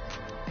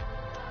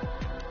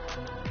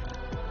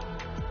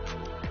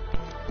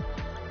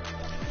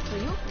so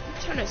you're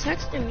trying to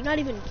text him, you're not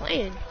even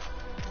playing.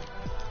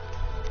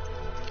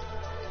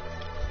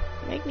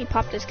 Make me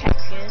pop this cat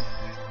again.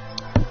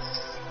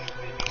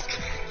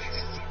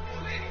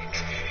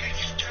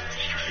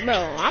 Bro,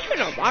 I'm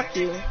gonna block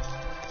you.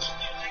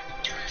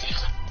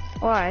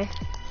 Why?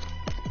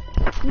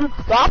 You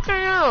blocking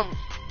him!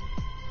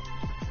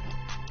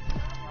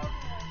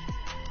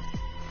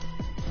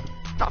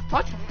 Stop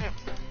touching him.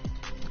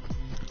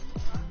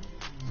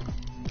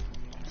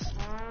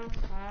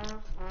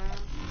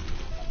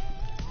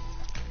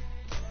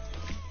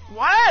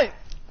 What?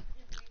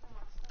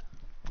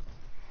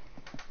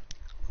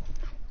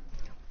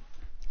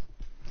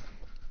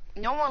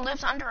 No one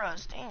lives under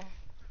us, damn.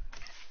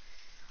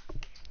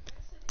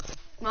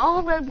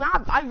 No, there's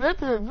not. I live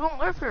here. You don't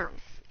live here.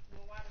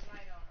 Well, why the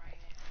light on right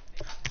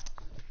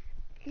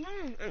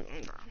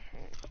now?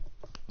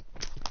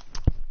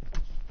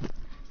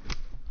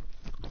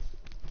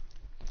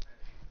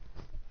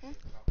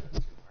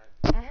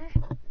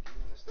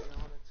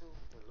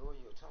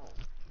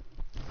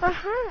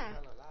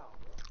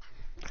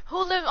 Who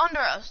lives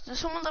under us? Does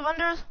someone live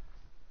under us?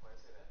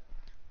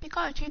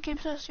 Because she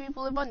keeps us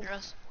people live under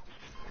us.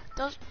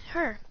 Those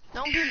her.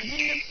 Don't be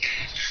the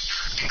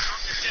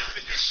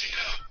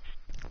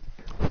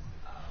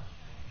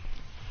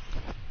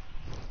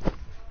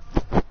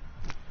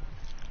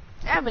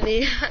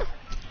Ebony.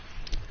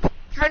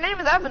 Her name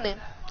is Ebony.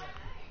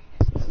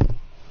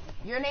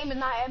 Your name is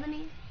not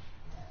Ebony?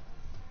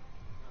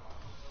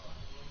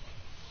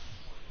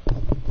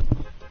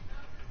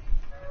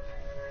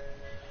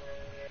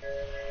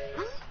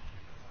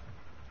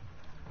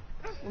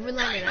 We're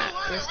landing at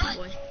Rusty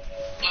Boy.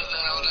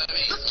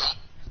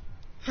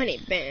 Honey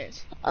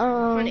bands.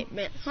 Honey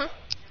bands. Huh?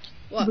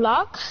 What?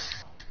 Block?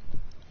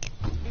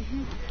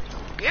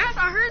 Yes,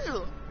 I heard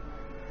you.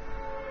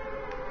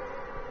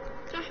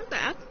 I have to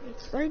ask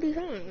 30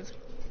 times.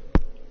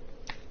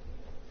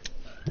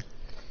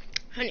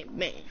 Honey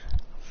band.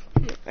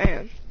 Honey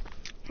band.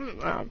 Honey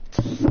band.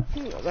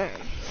 Honey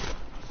band.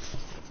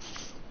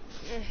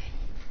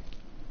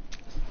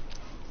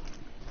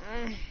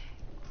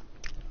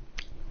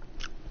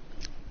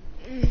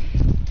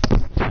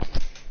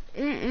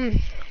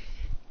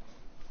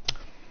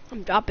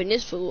 I'm dropping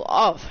this food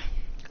off.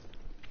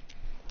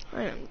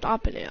 I am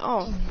dropping it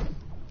off.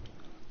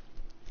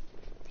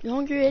 You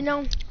hungry right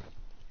now?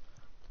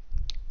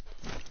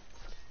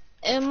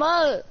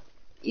 Emma,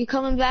 you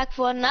coming back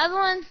for another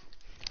one?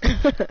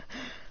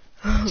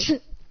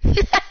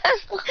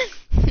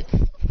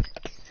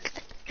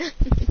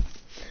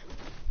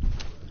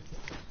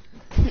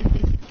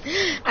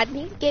 I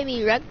think it gave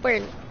me rug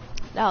burn.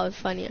 That was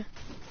funny.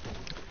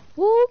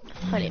 Whoop,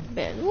 honey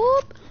band,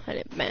 whoop,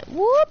 honey band,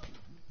 whoop.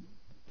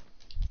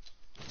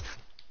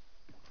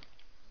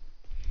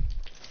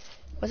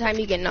 What time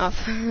you getting off?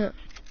 I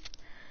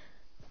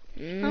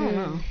don't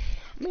know.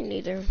 Me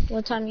neither.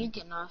 What time you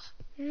getting off?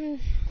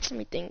 Let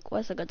me think.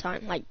 What's a good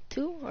time? Like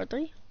 2 or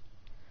 3?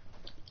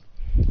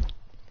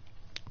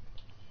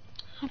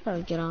 I'll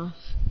probably get off.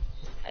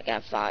 I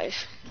got 5.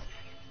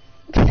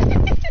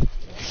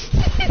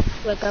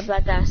 Wake up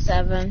like at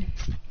 7.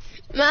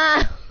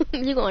 Nah,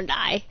 you're gonna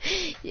die.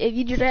 If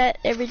you do that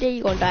every day,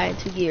 you're gonna die in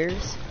 2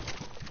 years.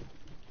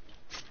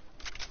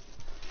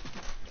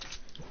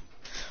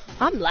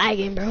 I'm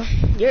lagging, bro.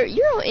 You're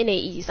on NA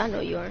East. I know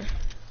you are.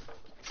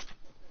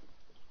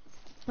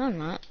 I'm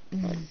not.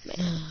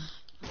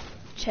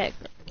 Check.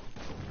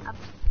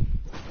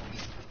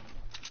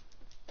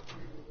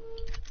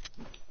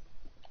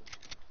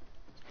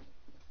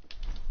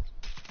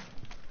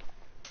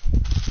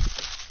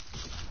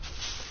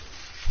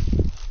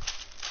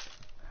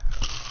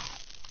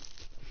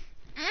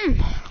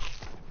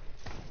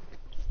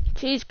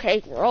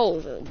 Cheesecake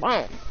rolls is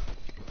bomb.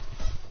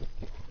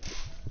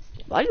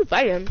 Why you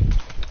fighting?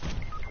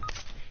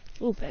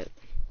 Ooh, babe.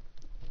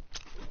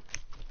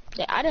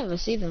 Yeah, I didn't even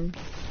see them.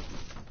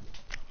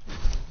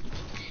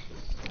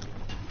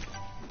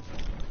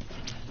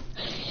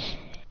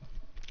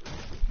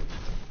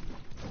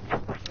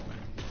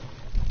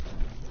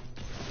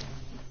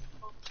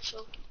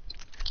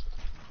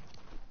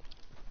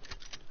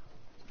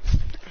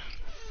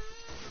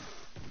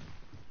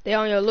 They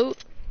on your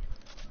loot?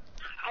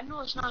 I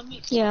know it's not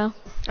me. Yeah.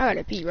 I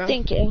gotta pee, bro.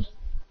 Thank you.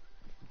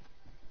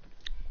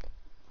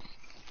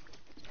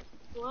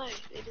 Why?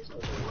 They just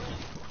over what?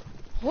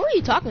 Who are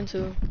you talking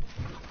to?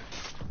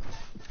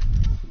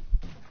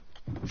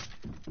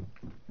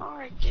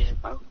 Alright, then,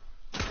 bro.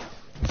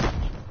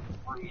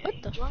 What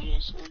the? Enjoy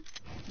this one.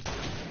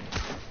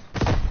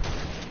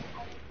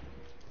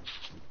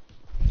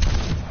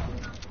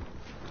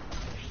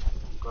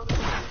 Go to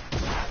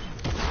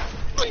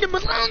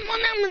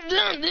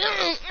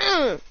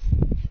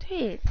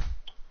Dang.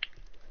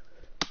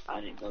 I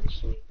didn't go to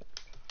sleep.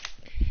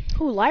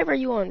 Who live are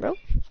you on, bro?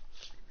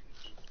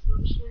 Go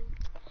to sleep.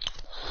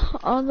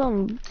 I was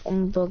on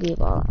Boogie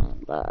Ball,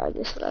 but I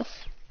just left.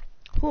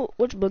 Who?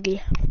 Which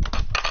boogie?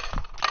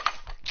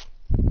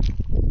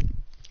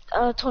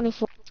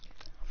 24.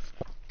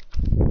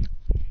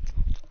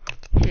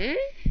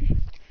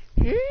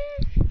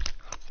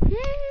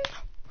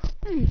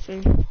 Let me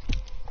see.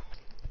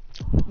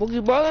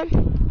 Boogie brother?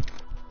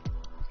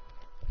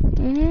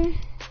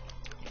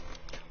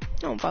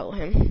 Don't follow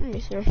him. Let me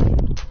see.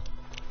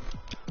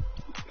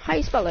 How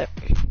you spell it?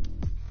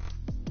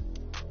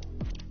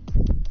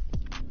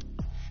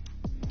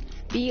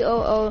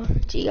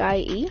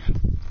 B-O-O-G-I-E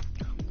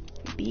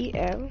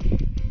B-L.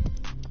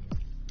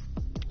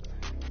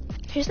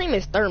 His name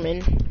is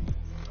Thurman.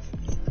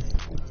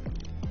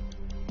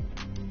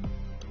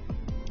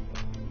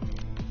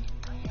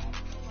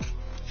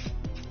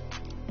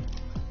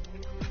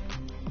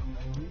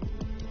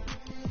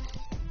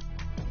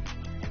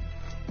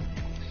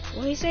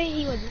 What he say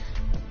he was?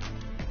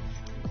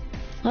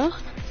 Huh?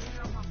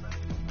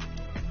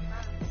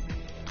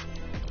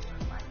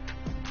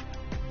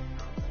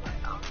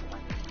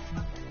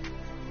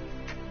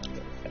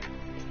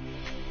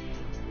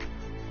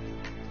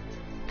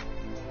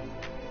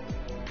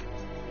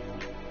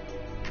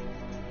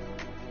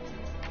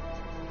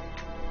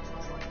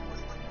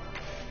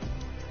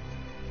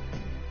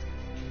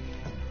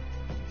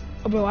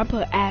 Oh, bro, I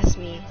put ask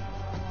me.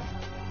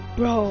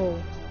 Bro.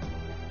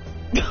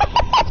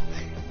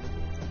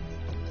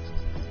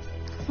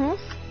 Huh?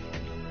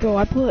 Bro,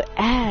 I put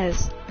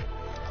ass.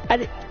 I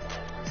did.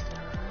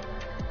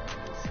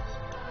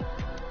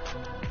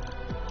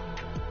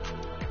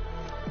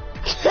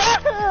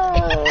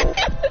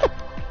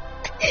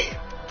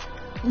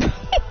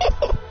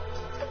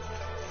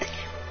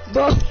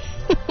 Bro.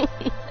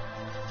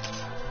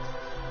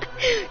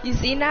 You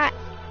seen that?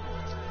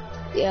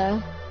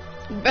 Yeah.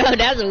 Bro,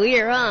 that's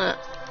weird, huh?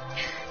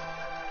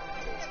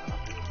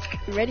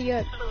 Ready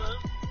up?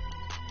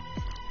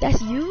 That's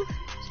you?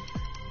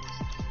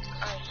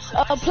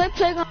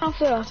 Play on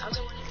Phil.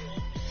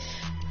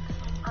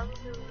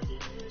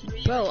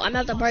 Bro, I'm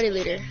not the party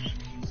leader.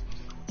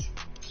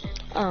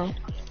 Oh.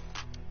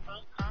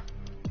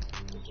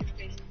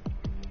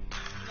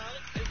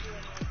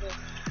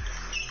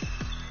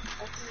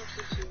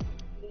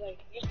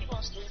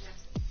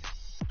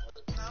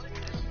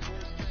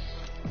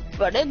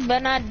 But it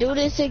better not do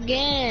this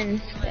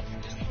again.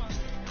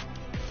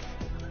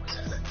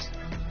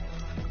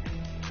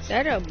 Is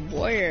that a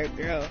boy or a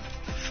girl?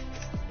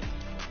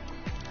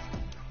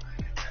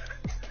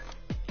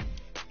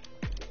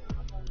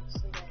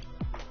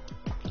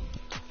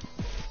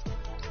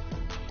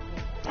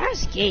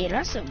 That's gay,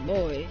 that's a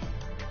boy.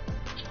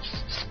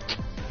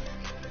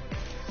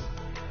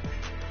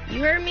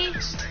 You heard me?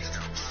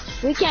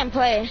 We can't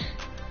play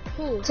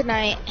Who?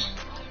 tonight.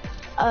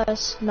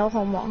 Us, no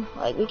homo.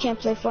 Like, we can't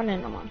play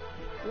Fortnite no more.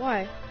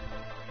 Why?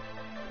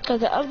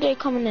 Cause the update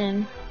coming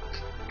in.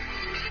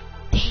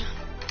 Damn.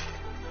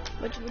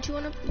 What you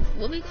wanna,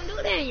 what we gonna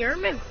do then? You heard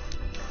me?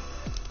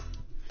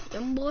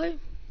 Young boy?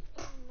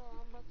 No,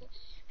 I'm about to.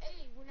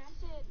 Hey, when I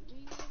said, do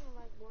you even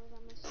like boys? I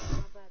messed up my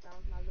bad. That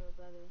was my little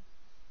brother.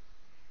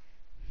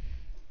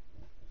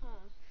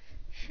 Huh?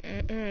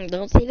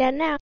 Don't say that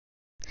now.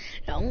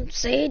 Don't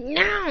say it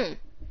now.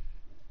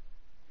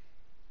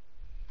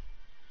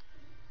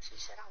 She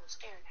said I was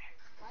scared of her.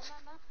 Why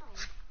not now?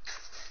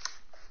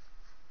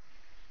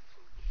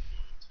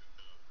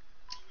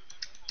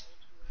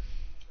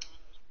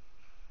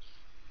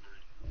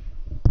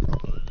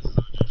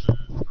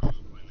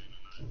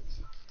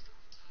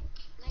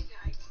 Nigga,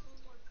 I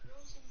told more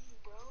girls than you,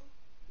 bro.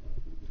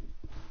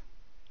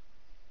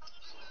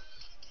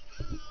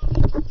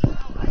 Bro,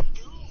 I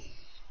do. You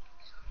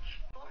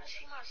wanna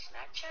see my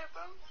Snapchat,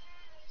 bro?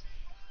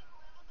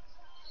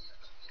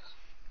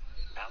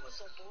 That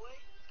was a boy?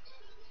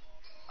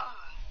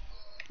 Ah,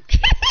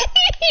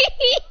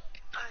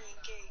 I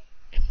ain't gay.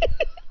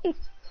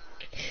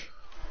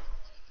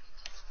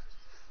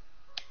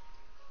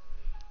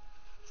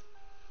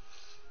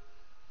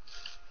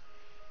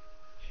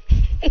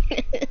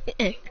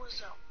 It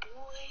was a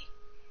boy.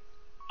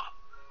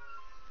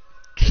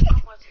 I'm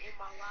about to end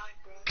my life,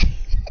 bro.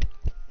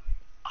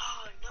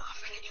 Oh, no,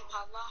 I'm gonna end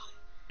my life.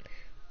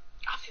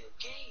 I feel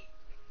gay.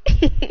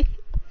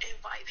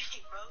 Invite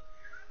me, bro.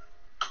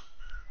 I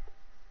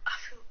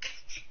feel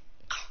gay.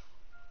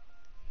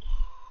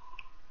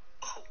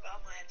 Oh, bro,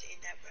 I'm gonna have to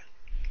end that, bro.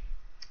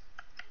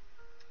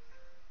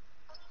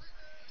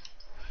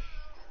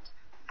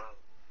 Bro.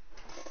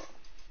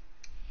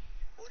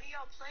 What are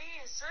y'all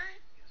playing, son?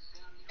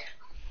 It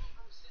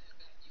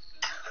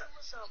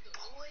was a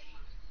boy.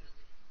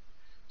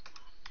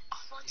 I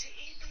want to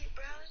end it,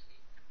 bro.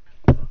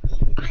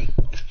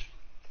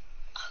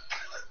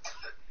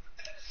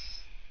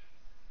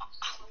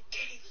 I'm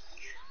gay.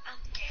 I'm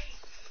gay.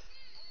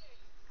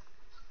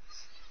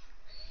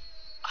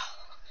 Oh.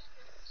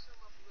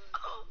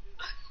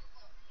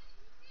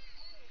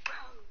 Bro.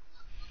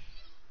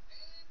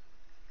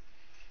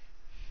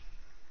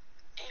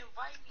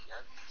 Invite me,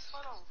 uglies.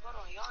 Hold on.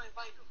 Y'all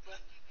invite me, bro.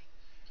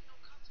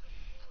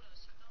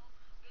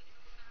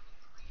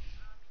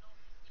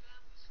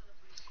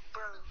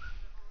 Bro.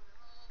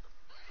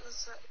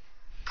 What's up?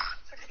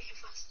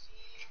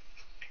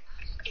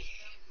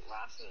 Bro, I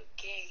feel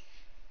gay.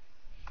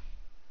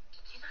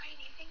 You know, I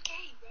ain't even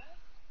gay, bro.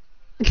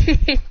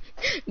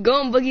 Go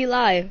on Boogie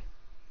Live.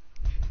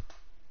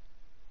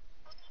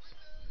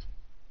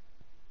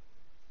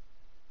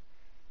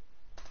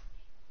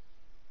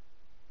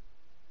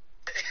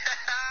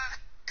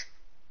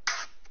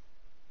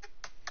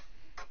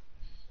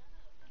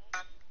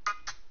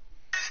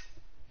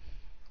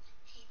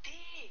 He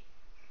did.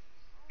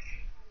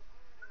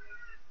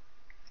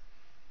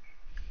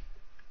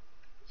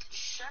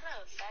 Shut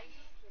up,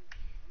 faggot.